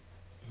 50,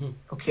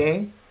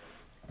 okay,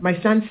 my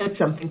son said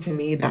something to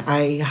me that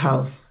I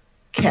have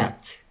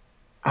kept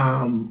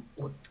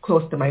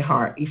close to my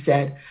heart. He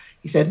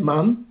said,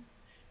 Mom,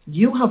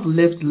 you have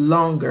lived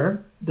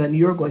longer than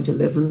you're going to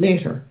live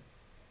later.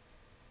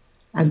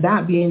 And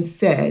that being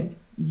said,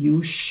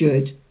 you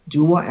should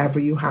do whatever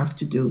you have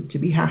to do to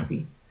be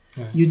happy.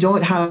 You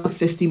don't have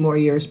 50 more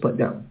years put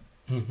down.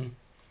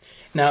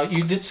 Now,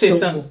 you did say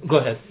something. Go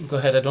ahead.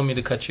 I don't mean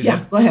to cut you.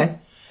 Yeah, go ahead.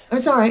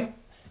 It's all right.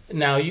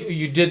 Now,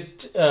 you did...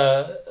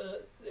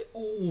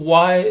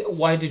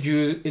 Why did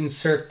you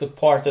insert the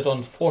part that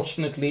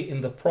unfortunately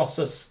in the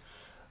process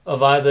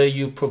of either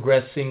you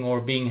progressing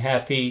or being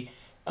happy,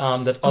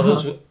 that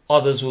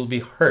others will be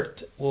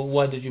hurt. Well,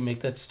 why did you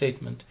make that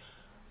statement?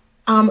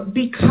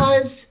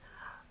 Because,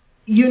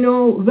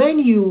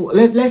 when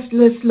let's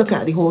look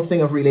at the whole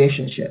thing of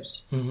relationships,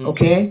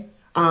 okay?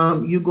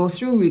 You go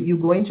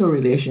into a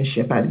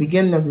relationship. At the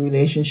beginning of the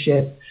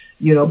relationship,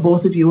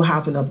 both of you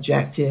have an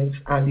objective,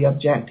 and the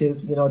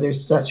objective,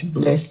 there's such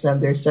bliss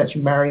and there's such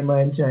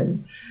merriment,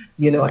 and,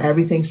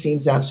 everything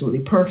seems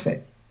absolutely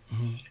perfect.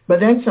 But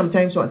then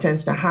sometimes what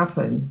tends to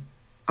happen,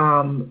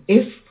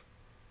 if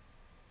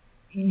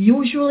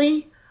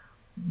usually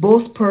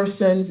both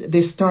persons,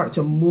 they start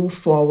to move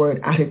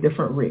forward at a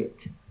different rate.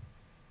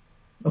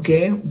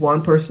 Okay?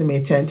 One person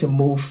may tend to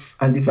move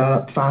and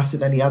develop faster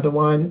than the other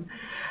one.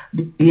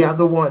 The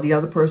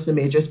other person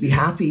may just be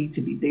happy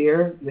to be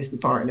there with the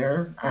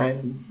partner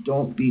and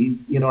don't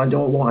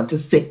want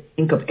to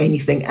think of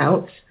anything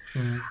else.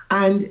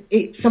 And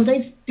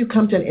sometimes you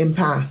come to an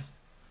impasse.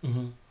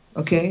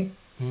 Okay?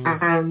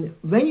 And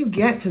when you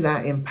get to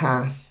that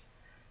impasse,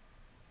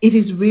 it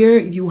is where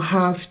you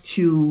have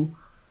to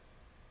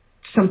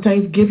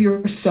sometimes give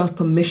yourself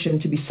permission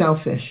to be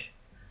selfish.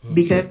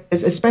 Because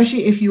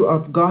especially if you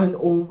have gotten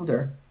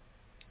older,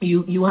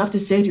 you have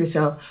to say to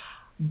yourself,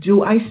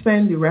 do I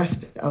spend the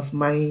rest of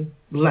my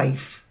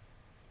life,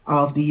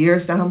 of the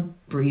years that I'm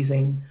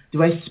breathing,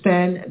 do I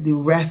spend the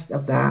rest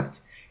of that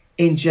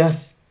in just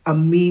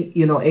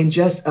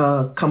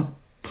a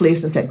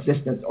complacent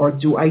existence, or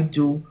do I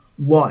do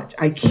what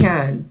I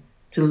can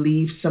to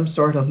leave some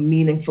sort of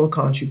meaningful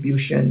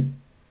contribution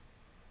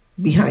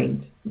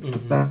behind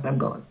that I'm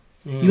gone?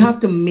 You have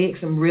to make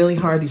some really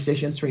hard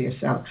decisions for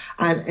yourself,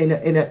 and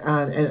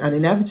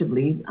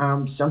inevitably,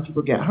 some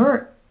people get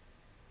hurt,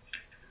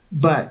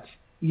 but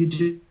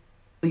you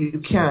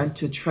can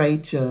to try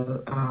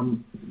to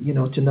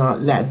to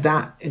not let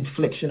that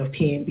infliction of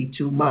pain be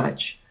too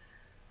much,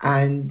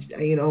 and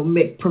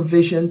make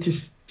provision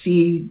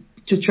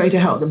to try to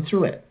help them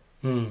through it.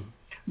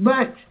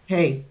 But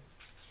hey,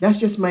 that's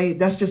just my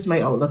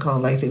outlook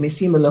on life. It may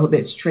seem a little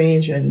bit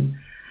strange, and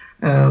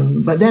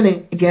but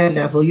then again,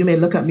 Neville, you may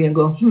look at me and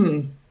go,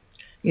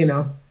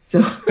 so.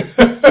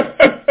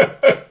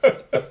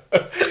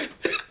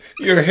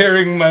 You're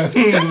hearing my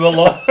a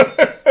lot.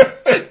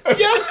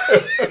 Yeah.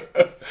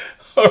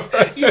 All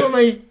right. Even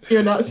when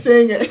you're not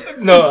saying it.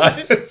 No,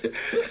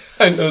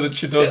 I know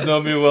that you don't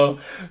know me well,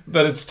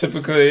 but it's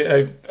typically,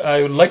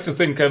 I would like to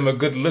think I'm a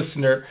good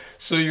listener,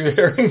 so you're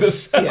hearing the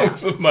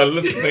sounds of my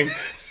listening,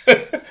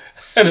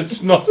 and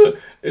it's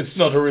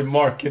not a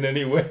remark in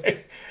any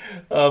way.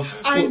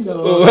 I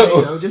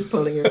know, just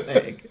pulling your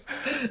leg.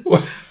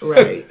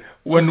 Right.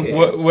 When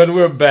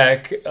we're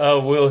back,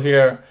 we'll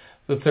hear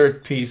the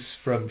third piece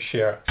from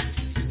Cher.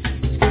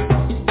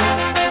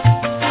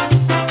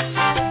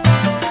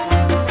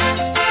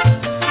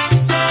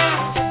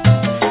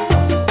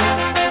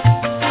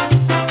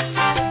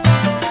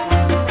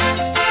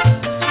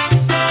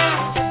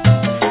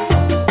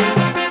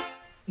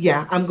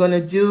 Yeah, I'm going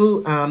to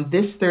do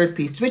this third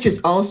piece, which is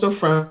also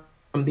from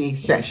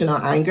the section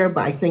on anger,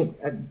 but I think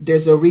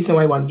there's a reason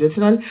why I want to do this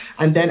one,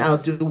 and then I'll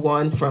do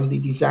one from the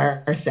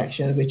desire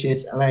section, which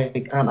is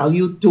like, I'll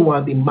do one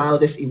of the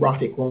mildest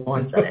erotic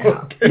ones that I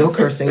have. No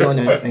cursing, no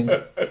nothing.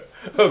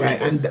 Okay.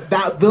 Right, and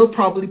that will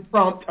probably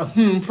prompt a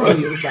from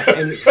you, but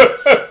anyway,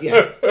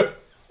 yeah.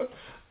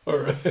 All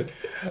right.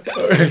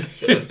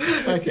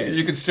 Okay.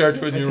 You can start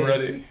when you're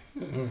ready.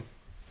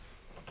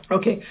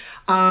 Okay.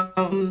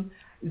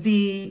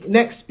 The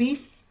next piece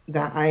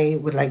that I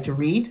would like to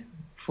read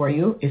for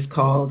you is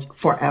called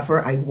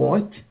Forever I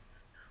Want.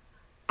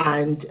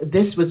 And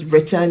this was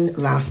written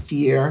last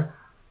year.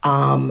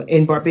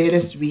 In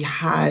Barbados, we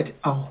had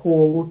a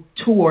whole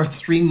 2 or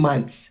 3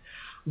 months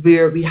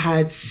where we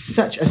had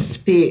such a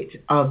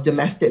spate of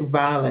domestic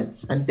violence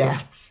and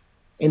deaths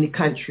in the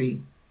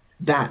country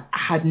that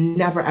had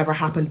never, ever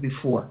happened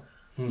before.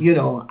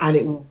 And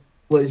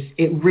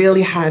it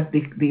really had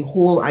the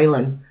whole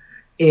island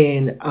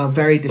in a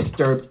very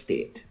disturbed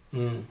state.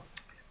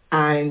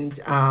 And,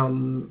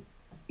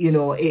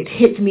 it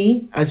hit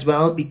me as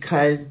well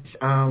because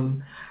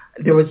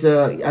there was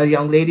a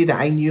young lady that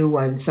I knew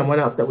and someone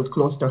else that was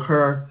close to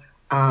her,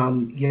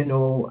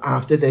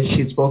 after that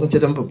she'd spoken to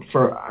them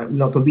for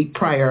the week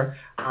prior,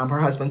 her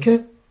husband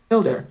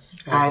killed her.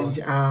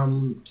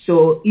 And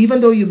so even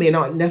though you may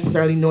not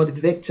necessarily know the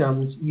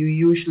victims, you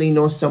usually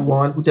know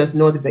someone who does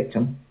know the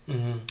victim.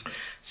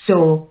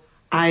 So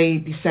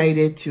I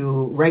decided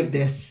to write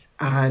this,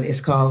 and it's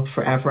called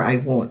Forever I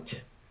Want.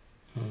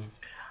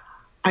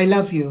 I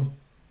love you.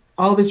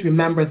 Always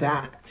remember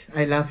that.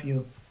 I love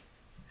you.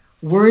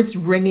 Words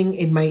ringing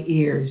in my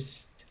ears,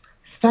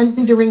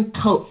 thundering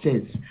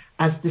pulses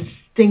as the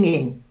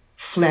stinging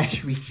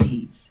flesh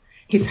recedes.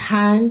 His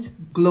hand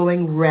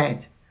glowing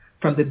red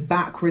from the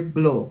backward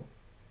blow.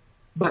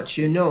 But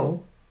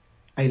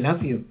I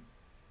love you.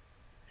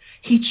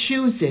 He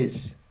chooses.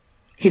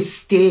 His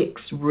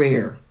steaks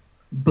rare.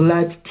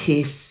 Blood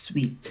tastes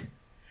sweet.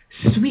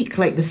 Sweet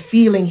like the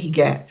feeling he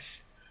gets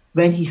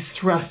when he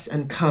thrusts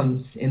and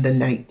comes in the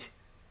night.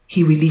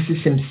 He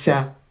releases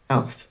himself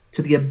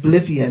to the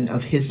oblivion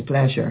of his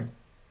pleasure.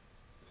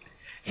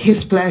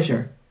 his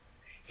pleasure,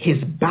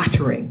 his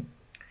battering,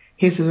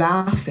 his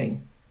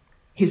laughing,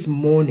 his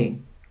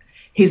moaning,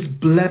 his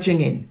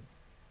bludgeoning.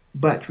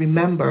 But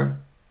remember,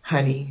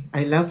 honey,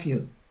 I love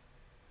you.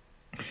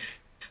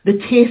 The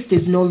taste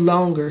is no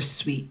longer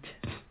sweet,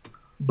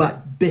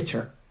 but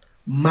bitter.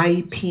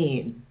 My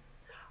pain,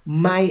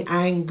 my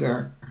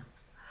anger,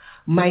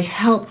 my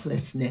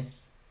helplessness,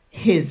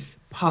 his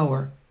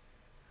power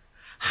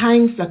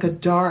hangs like a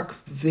dark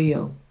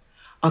veil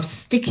of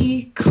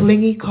sticky,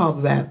 clingy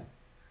cobweb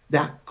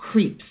that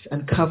creeps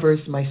and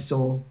covers my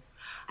soul.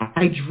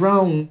 I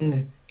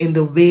drown in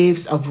the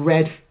waves of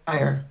red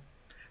fire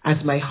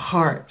as my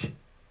heart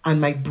and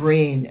my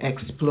brain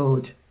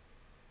explode.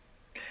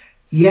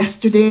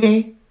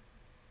 Yesterday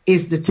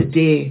is the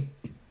today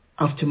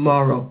of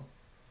tomorrow.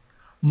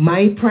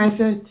 My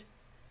present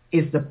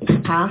is the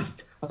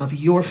past of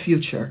your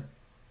future.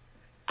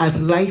 As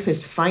life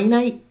is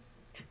finite,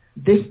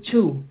 this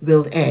too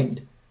will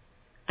end.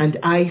 And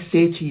I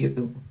say to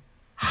you,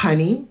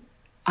 honey,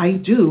 I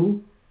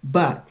do,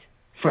 but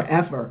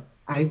forever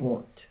I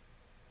won't.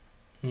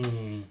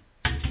 Mm.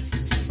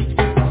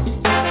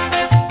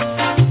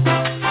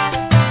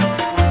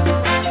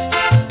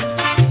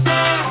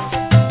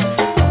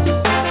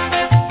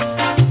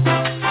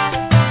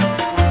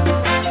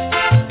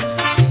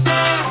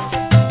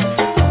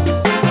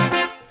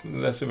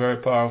 That's a very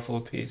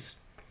powerful piece.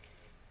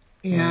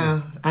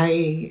 Yeah,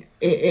 it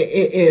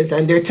is.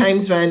 And there are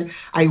times when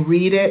I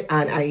read it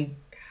and I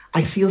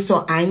feel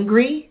so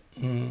angry.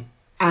 Mm.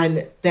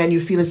 And then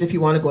you feel as if you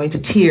want to go into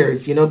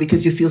tears,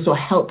 because you feel so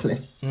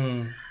helpless.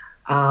 Mm.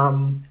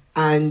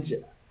 And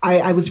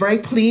I was very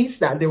pleased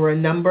that there were a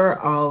number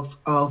of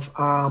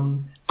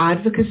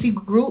advocacy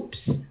groups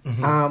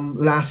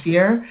last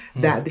year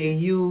that they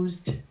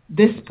used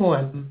this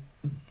poem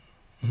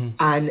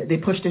and they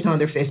pushed it on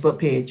their Facebook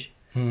page.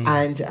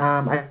 And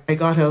I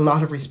got a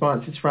lot of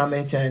responses from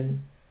it, and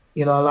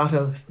a lot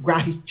of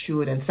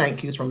gratitude and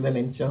thank yous from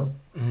women.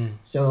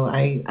 So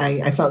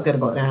I felt good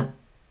about that.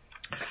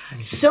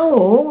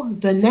 So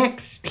the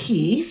next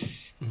piece,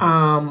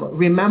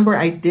 remember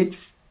I did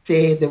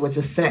say there was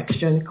a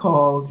section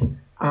called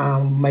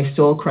My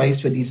Soul Cries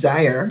for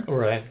Desire.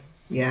 Right.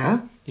 Yeah.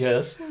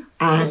 Yes.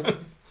 And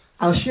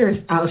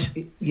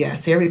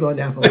yes, here we go,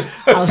 Neville.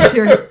 I'll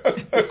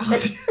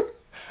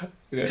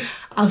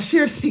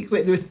share a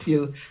secret with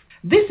you.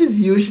 This is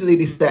usually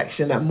the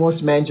section that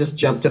most men just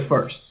jump to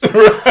first.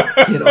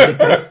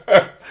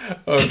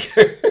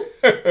 Okay.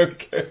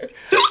 Okay.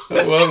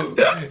 Well,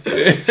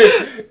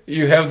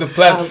 you have the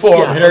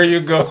platform. Here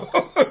you go.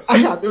 I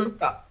have to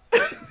stop.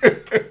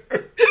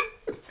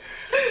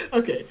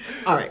 Okay.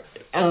 All right.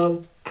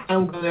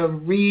 I'm going to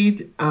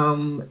read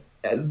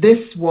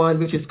this one,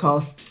 which is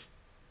called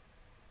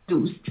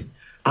Seduced.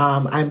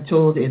 I'm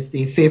told is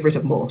the favorite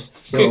of most.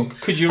 So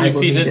could you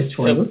repeat it?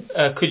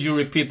 Could you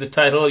repeat the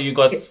title? You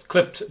got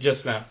clipped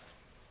just now.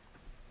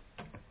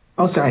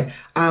 Oh, sorry.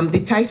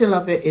 The title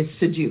of it is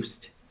Seduced.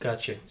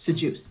 Gotcha.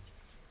 Seduced.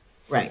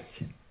 Right.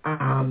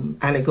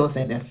 And it goes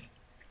like this.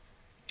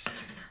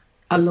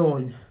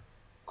 Alone,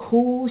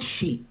 cool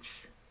sheets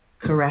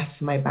caress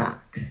my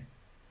back,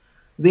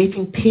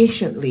 waiting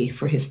patiently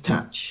for his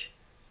touch,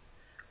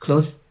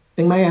 closing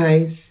my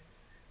eyes,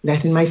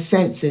 letting my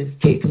senses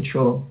take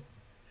control.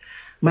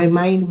 My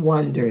mind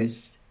wanders,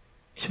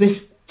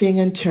 twisting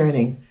and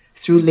turning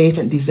through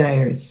latent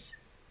desires,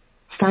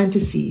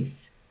 fantasies,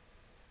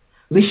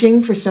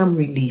 wishing for some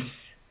release.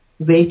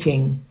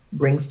 Waiting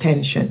brings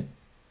tension.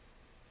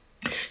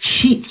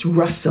 Sheets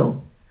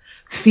rustle,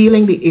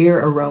 feeling the air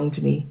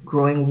around me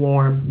growing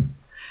warm,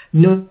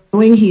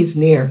 knowing he's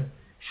near,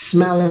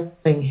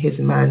 smelling his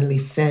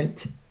manly scent,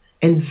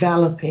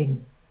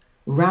 enveloping,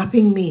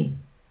 wrapping me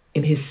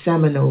in his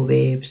seminal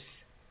waves,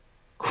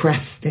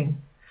 cresting,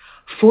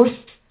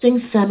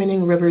 forcing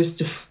feminine rivers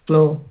to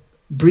flow,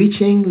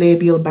 breaching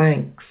labial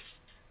banks.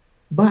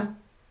 But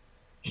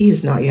he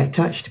has not yet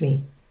touched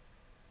me.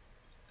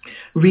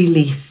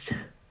 Release,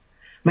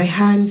 my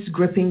hands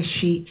gripping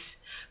sheets,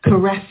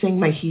 caressing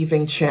my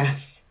heaving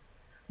chest,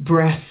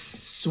 breasts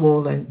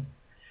swollen,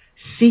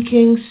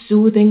 seeking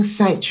soothing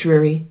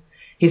sanctuary,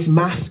 his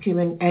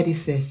masculine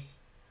edifice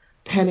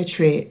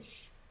penetrates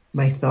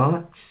my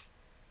thoughts,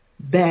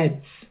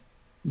 beds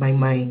my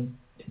mind,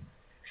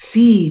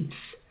 feeds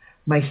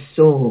my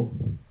soul,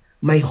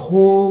 my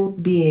whole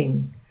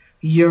being,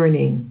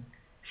 yearning,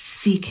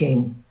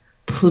 seeking,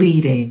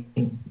 pleading,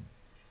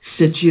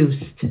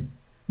 seduced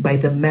by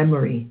the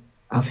memory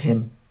of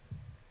him.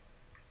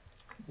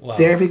 Wow.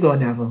 There we go,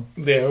 Neville.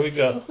 There we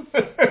go.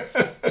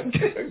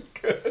 Good.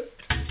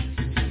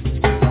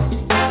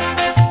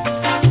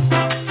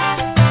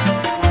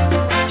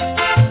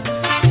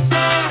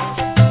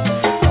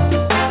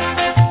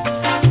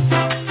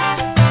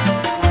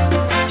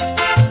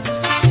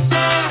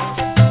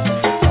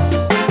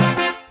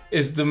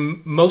 Is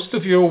most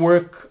of your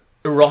work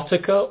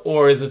erotica,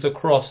 or is it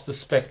across the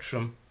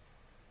spectrum?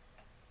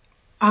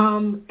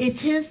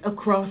 It is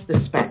across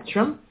the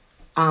spectrum.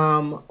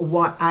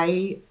 What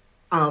I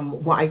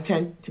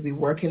tend to be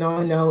working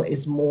on now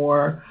is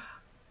more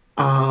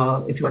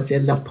if you want to say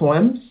love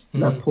poems,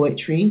 love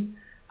poetry.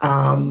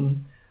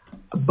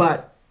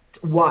 But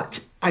what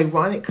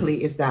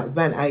ironically is that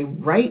when I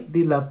write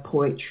the love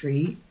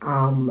poetry,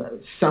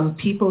 some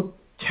people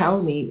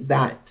tell me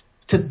that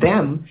to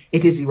them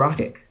it is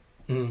erotic.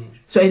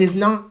 So it is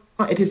not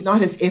as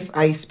if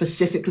I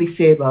specifically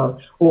say,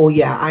 well, oh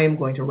yeah, I am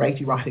going to write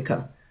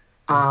erotica.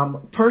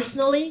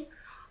 Personally,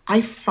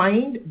 I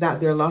find that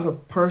there are a lot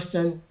of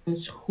persons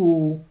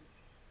who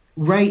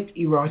write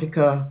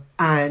erotica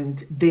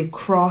and they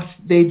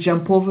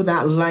jump over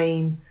that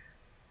line,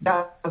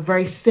 that a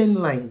very thin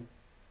line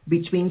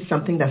between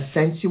something that's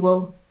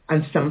sensual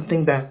and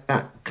something that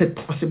could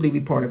possibly be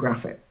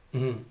pornographic.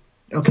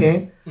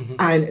 Okay?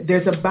 And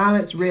there's a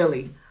balance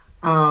really.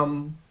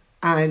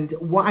 And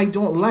what I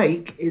don't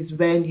like is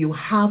when you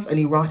have an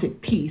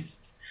erotic piece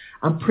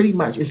and pretty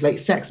much it's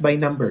like sex by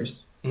numbers.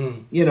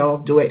 You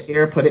know, do it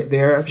here, put it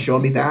there, show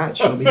me that,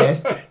 show me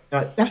this.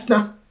 That's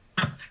not,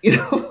 you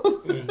know.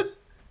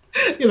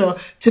 You know,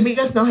 to me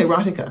that's not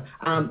erotica.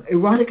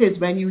 Erotica is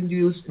when you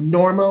use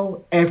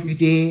normal,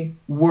 everyday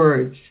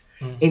words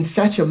in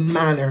such a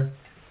manner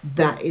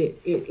that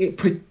it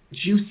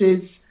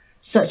produces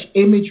such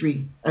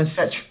imagery and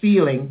such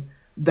feeling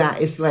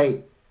that it's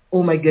like,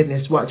 oh my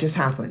goodness, what just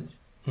happened,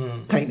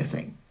 kind of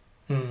thing.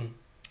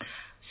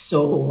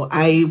 So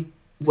I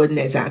wouldn't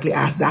exactly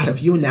ask that of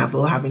you,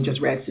 Neville, having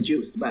just read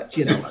Seduced, but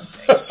you know what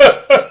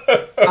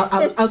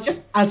I'm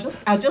saying.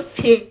 I'll just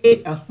take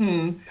it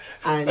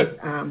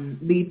and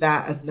leave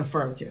that as an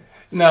affirmative.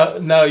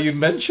 Now you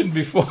mentioned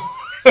before.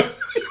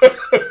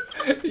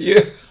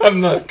 I'm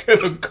not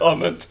going to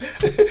comment.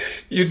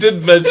 You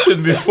did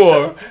mention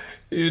before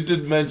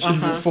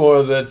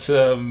that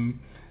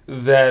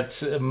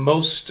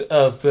most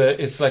of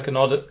it's like an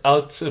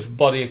out of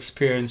body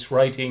experience.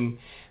 Writing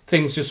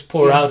things just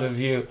pour out of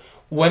you.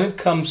 When it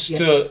comes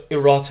to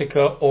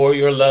erotica or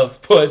your love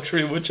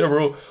poetry,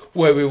 whichever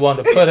way we want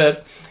to put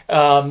it,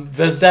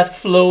 does that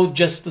flow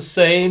just the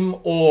same,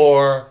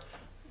 or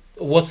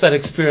what's that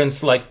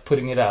experience like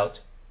putting it out?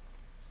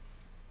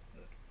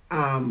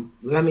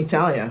 Let me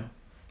tell you.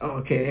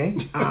 Okay.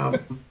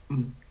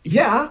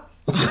 Yeah.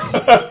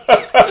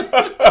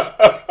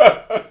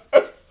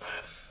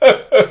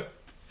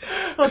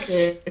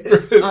 Okay.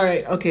 All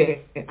right.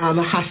 Okay.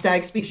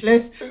 Hashtag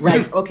speechless.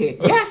 Right. Okay.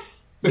 Yes.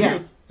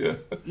 Yes.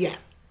 Yeah.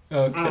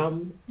 Okay.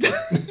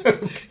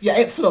 Yeah,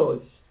 it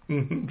flows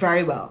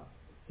very well.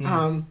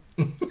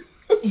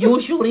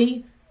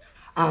 Usually,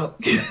 oh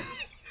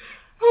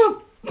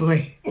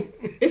boy,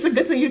 it's a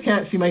good thing you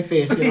can't see my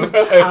face. You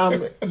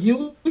know,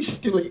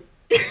 usually,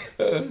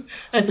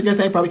 that's a good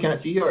thing I probably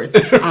can't see yours.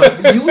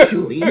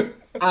 Usually,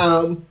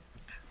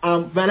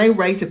 when I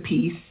write a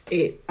piece,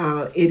 it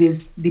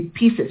is the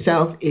piece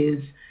itself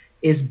is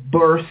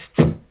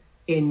birthed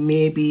in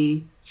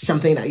maybe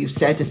something that you've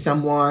said to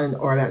someone,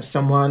 or that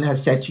someone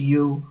has said to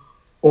you,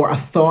 or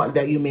a thought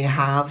that you may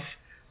have,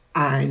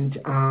 and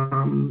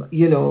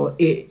you know,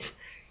 it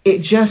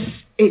just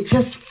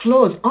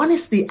flows.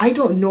 Honestly, I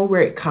don't know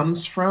where it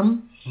comes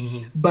from,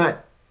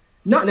 but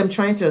not that I'm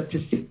trying to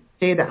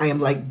say that I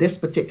am like this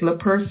particular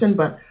person,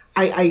 but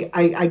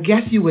I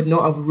guess you would know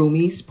of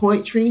Rumi's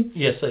poetry.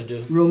 Yes, I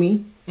do.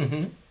 Rumi,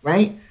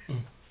 right?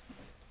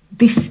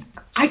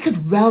 I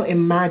could well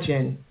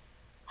imagine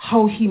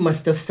how he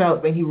must have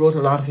felt when he wrote a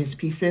lot of his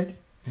pieces.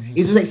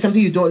 It's like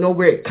something you don't know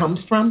where it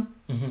comes from,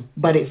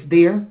 but it's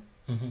there,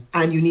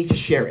 and you need to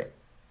share it.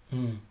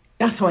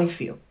 That's how I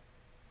feel,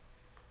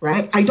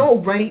 right? I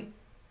don't write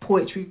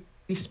poetry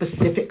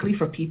specifically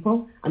for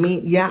people. I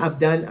mean, yeah, I've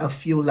done a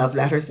few love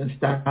letters and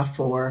stuff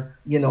for,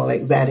 you know,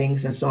 like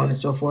weddings and so on and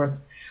so forth,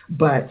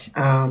 but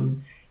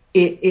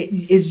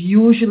it is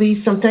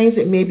usually, sometimes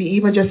it may be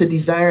even just a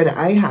desire that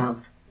I have.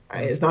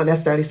 It's not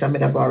necessarily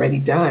something I've already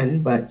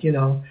done, but, you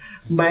know,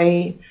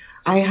 I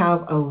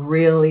have a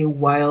really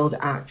wild,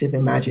 active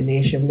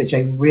imagination, which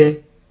I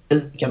really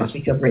cannot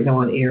speak of right now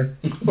on air,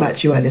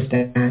 but you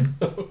understand.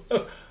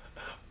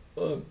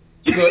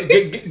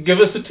 Give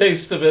us a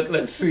taste of it.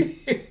 Let's see.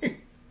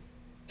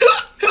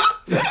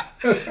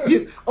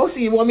 So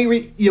you want me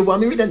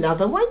read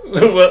another one?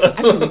 Well, I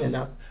can read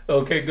enough.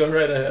 Okay, go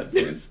right ahead,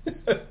 please.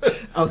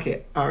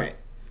 Okay, all right.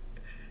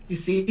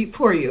 You see,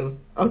 poor you.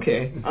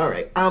 Okay, all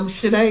right.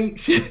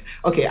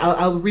 Okay,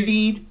 I'll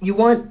read. You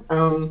want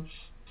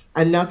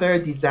another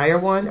desire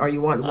one, or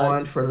you want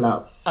one for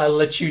love? I'll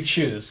let you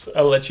choose.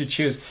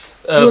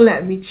 You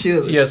let me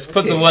choose. Yes,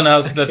 put the one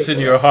out that's in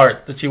your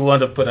heart that you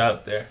want to put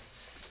out there.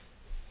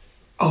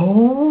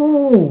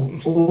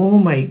 Oh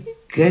my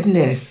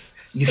goodness.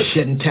 You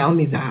shouldn't tell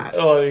me that.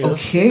 Oh, yes.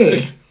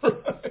 Okay.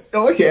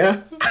 Okay.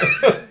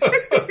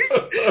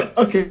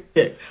 Okay.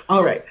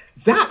 All right.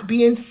 That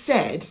being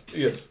said,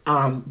 yes.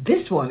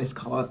 This one is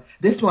called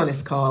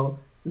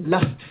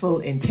Lustful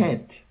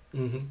Intent.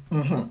 You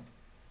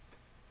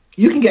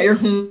can get your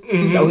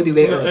over the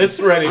way. It's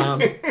ready.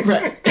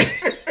 Right.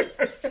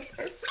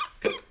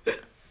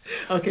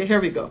 Okay, here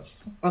we go.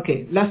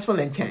 Okay, Lustful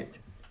Intent.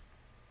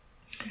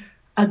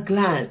 A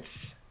glance,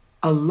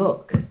 a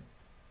look,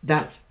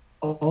 that's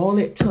all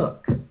it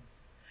took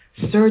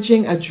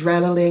surging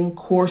adrenaline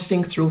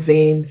coursing through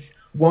veins,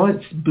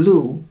 once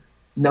blue,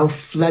 now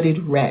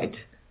flooded red,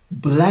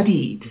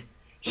 bloodied,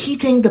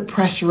 heating the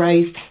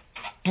pressurized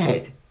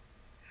head.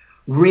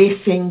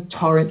 Racing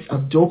torrents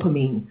of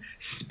dopamine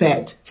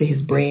sped to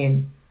his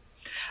brain.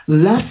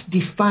 Lust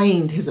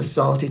defined his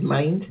assaulted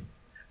mind,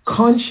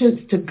 conscience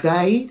to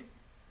guide,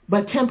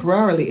 but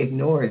temporarily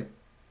ignored,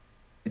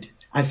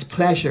 as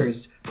pleasures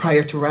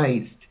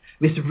prioritized,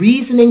 with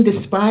reasoning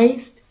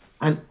despised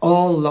and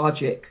all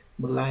logic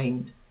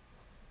maligned.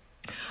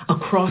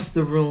 Across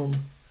the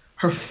room,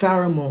 her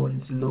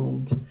pheromones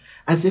loomed,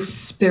 as if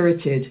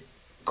spirited,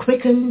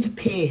 quickened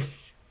pace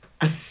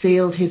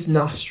assailed his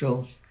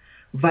nostrils,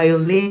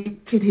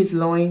 violated his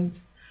loins,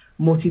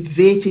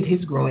 motivated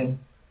his groin,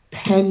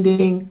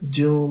 pending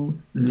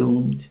doom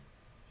loomed.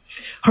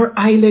 Her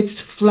eyelids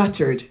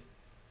fluttered,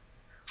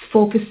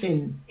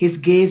 focusing, his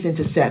gaze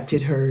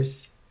intercepted hers.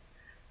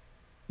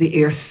 The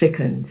air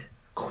thickened,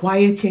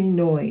 quieting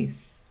noise,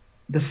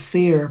 the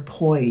fear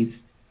poised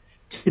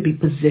to be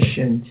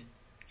positioned,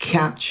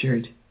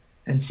 captured,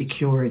 and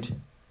secured.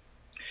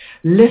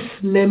 Lithe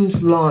limbs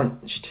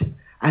launched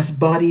as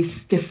bodies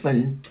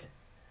stiffened.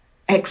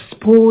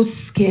 Exposed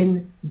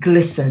skin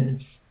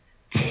glistens,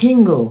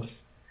 tingles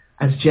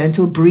as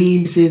gentle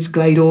breezes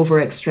glide over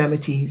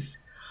extremities,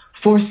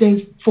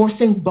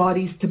 forcing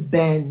bodies to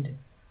bend,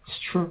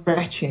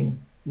 stretching,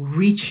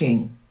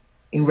 reaching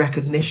in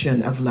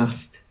recognition of lust.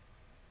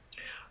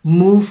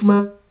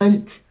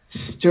 Movement,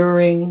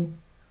 stirring,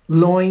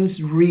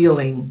 loins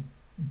reeling,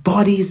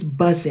 bodies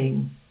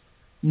buzzing,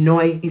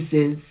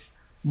 noises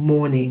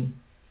moaning,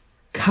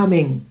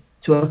 coming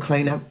to a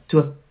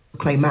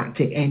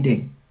climactic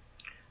ending.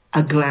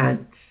 A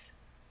glance,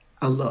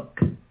 a look.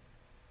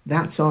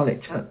 That's all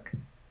it took.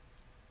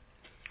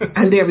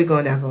 And there we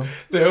go, Neville.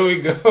 There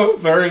we go.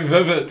 Very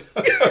vivid.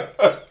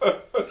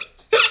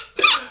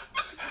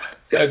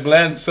 A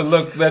glance, a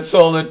look. That's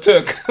all it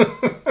took.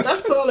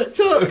 That's all it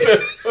took.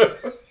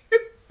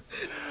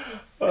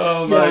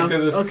 Oh, my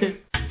goodness. Okay.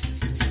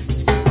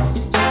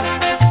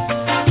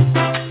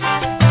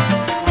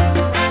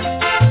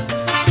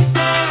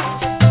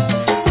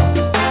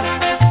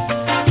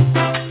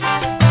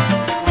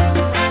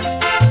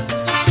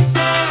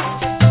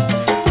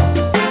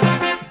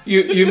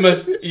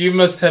 You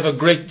must have a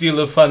great deal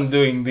of fun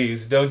doing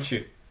these, don't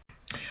you?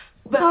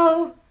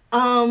 Well,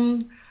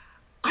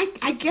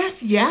 I guess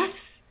yes.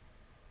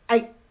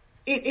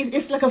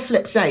 It's like a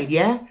flip side,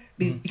 yeah.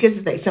 Because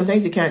it's like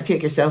sometimes you can't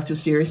take yourself too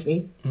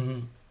seriously.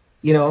 Mm-hmm.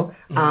 You know,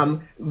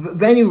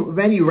 when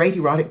you write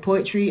erotic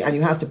poetry and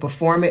you have to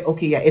perform it,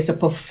 okay, yeah, it's a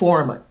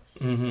performance.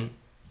 Mm-hmm.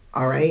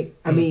 All right.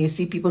 I mean, you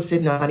see people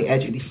sitting on the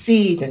edge of the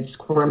seat and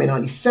squirming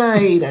on the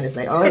side, and it's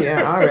like, oh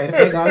yeah, all right,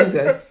 thank God I'm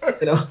good.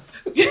 You know.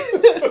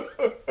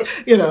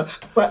 You know,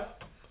 but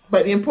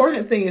the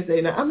important thing is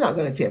that I'm not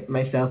going to take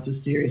myself too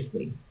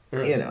seriously.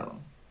 Sure. You know,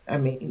 I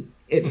mean,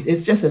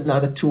 it's just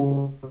another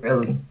tool,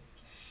 really.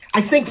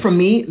 I think for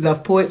me,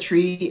 love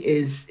poetry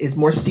is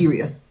more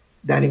serious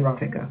than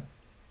erotica,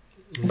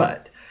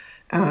 but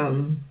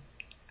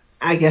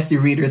I guess the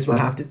readers will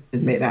have to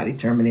make that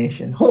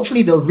determination.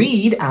 Hopefully, they'll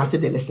read after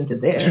they listen to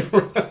theirs.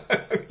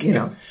 You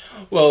know.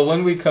 Well,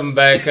 when we come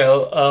back,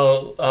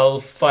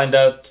 I'll find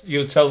out.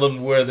 You'll tell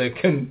them where they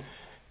can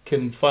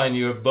find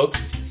your book.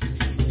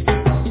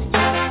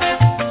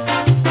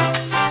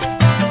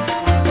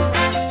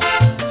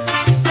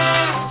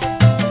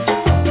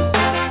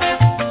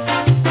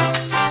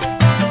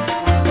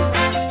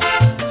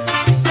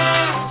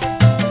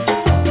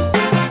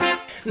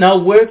 Now,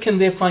 where can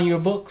they find your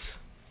books?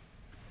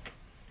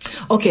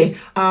 Okay,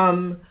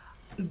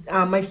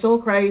 my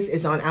Soul Cries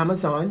is on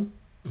Amazon.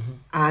 Mm-hmm.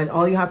 And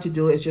all you have to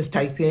do is just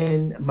type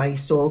in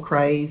my Soul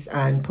Cries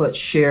and put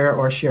Cher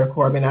or Cher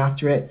Corbin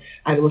after it,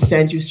 and it will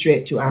send you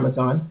straight to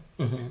Amazon.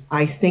 Mm-hmm.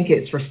 I think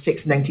it's for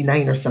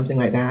 $6.99 or something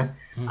like that.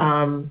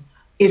 Mm-hmm.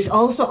 It's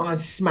also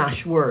on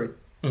Smashwords.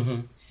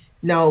 Mm-hmm.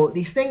 Now,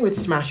 the thing with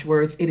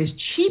Smashwords, it is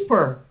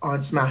cheaper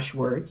on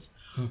Smashwords,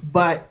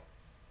 but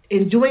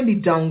in doing the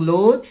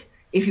download,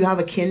 if you have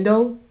a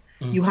Kindle,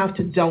 you have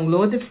to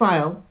download the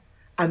file,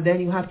 and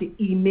then you have to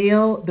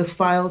email the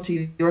file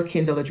to your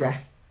Kindle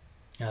address.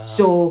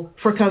 So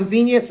for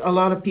convenience, a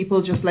lot of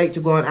people just like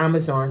to go on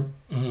Amazon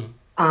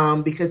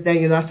because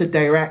then that's a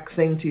direct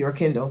thing to your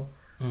Kindle.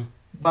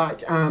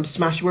 But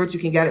Smashwords, you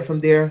can get it from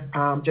there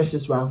just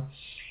as well.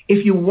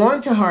 If you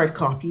want a hard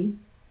copy,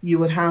 you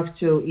would have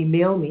to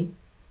email me.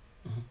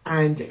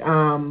 And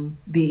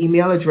the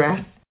email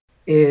address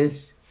is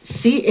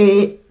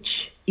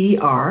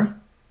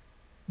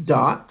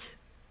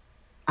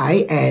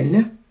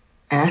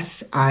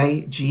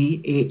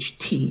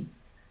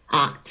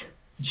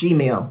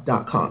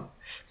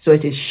So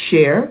it is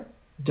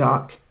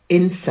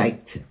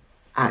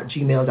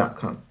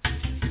share.insight@gmail.com.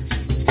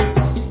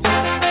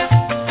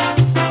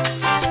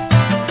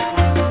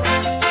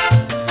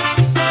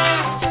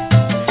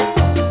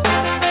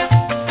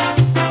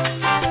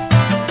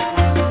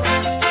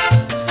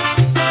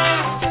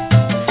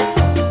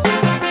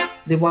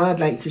 The one I'd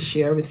like to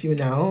share with you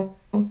now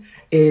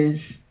is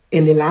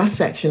in the last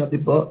section of the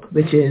book,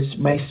 which is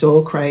My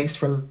Soul Cries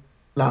for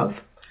Love,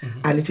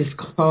 and it is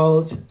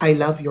called I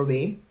Love Your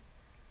Way.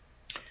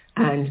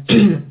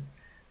 And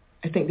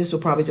I think this will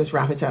probably just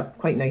wrap it up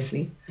quite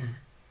nicely.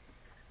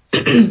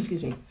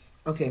 Excuse me.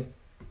 Okay.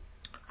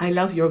 I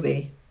love your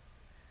way.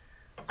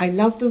 I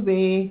love the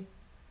way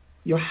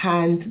your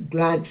hand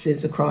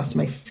glances across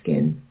my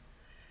skin,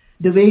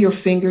 the way your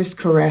fingers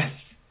caress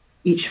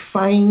each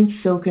fine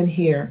silken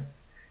hair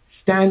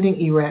standing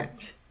erect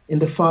in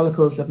the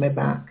follicles of my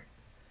back,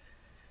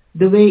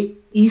 the way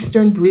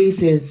eastern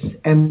breezes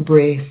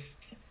embrace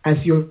as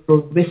your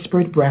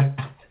whispered breath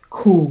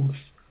cools,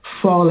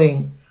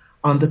 falling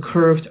on the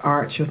curved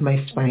arch of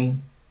my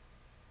spine.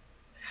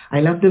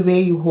 I love the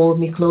way you hold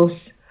me close,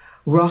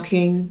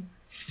 rocking,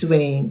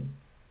 swaying,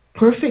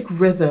 perfect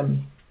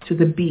rhythm to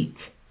the beat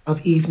of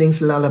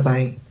evening's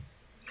lullaby,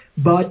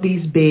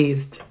 bodies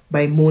bathed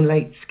by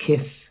moonlight's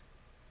kiss.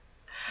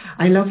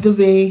 I love the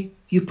way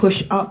you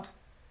push up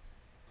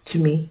to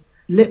me,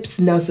 lips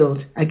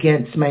nuzzled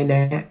against my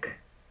neck,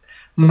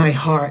 my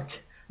heart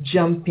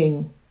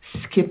jumping,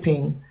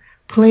 skipping,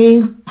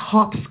 playing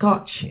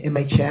hopscotch in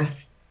my chest,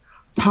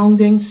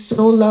 pounding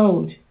so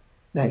loud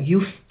that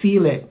you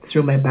feel it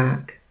through my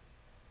back.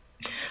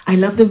 I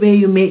love the way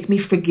you make me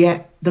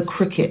forget the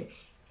crickets,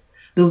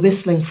 the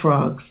whistling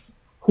frogs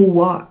who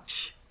watch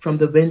from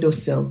the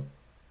windowsill,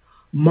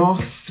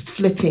 moths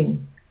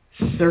flitting,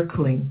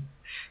 circling,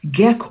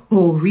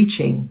 gecko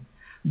reaching,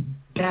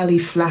 belly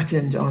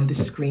flattened on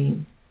the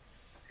screen,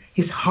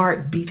 his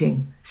heart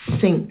beating,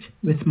 synced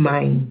with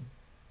mine,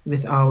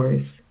 with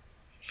ours.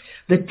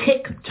 The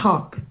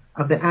tick-tock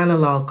of the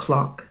analog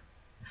clock,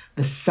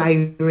 the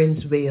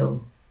siren's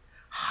wail,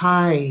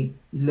 high,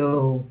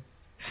 low,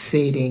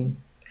 fading,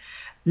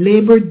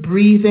 labored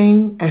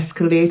breathing,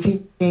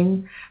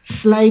 escalating,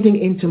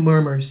 sliding into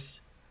murmurs,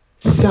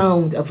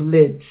 sound of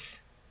lids,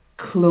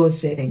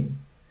 closing,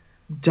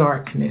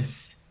 darkness,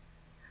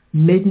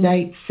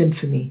 midnight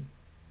symphony,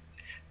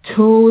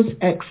 toes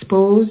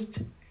exposed,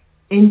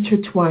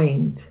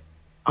 intertwined,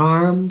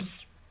 arms,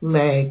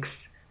 legs,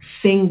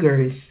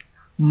 fingers,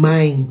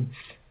 minds,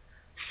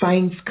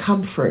 finds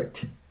comfort,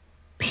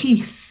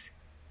 peace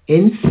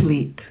in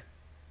sleep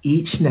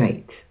each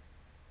night.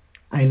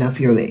 I love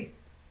your way.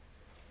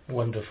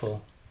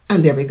 Wonderful.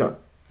 And there we go.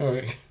 All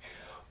right.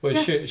 Well,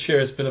 Cher,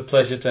 it's been a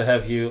pleasure to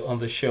have you on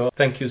the show.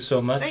 Thank you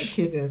so much. Thank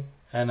you.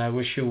 And I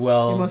wish you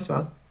well. You're most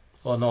welcome.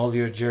 On all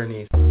your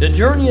journeys. The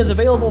Journey is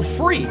available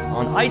free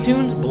on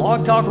iTunes,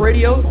 Blog Talk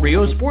Radio,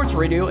 Rio Sports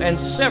Radio,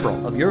 and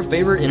several of your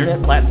favorite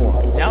internet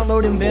platforms.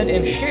 Download, embed,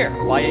 and share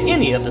via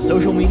any of the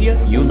social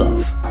media you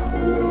love.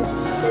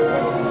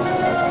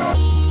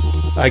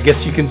 I guess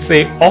you can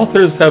say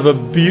authors have a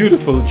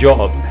beautiful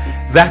job.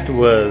 That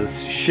was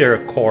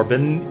Cher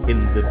Corbin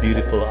in the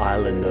beautiful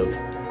island of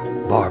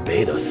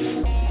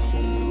Barbados.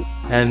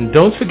 And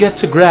don't forget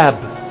to grab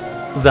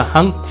the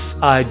Hunks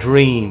I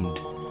Dreamed.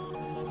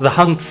 The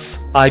Hunks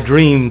I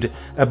Dreamed,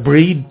 A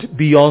Breed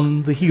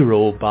Beyond the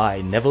Hero by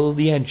Neville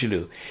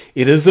DeAngelou.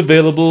 It is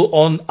available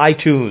on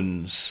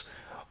iTunes,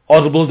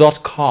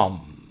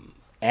 Audible.com,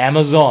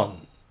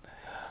 Amazon,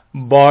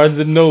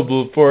 Barnes &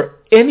 Noble for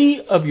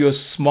any of your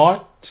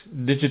smart,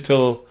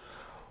 digital,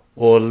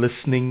 or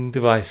listening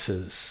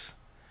devices.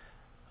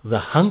 The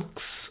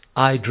Hunks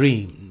I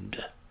Dreamed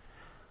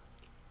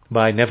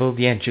by Neville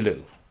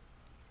DeAngelou.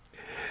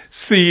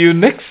 See you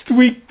next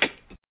week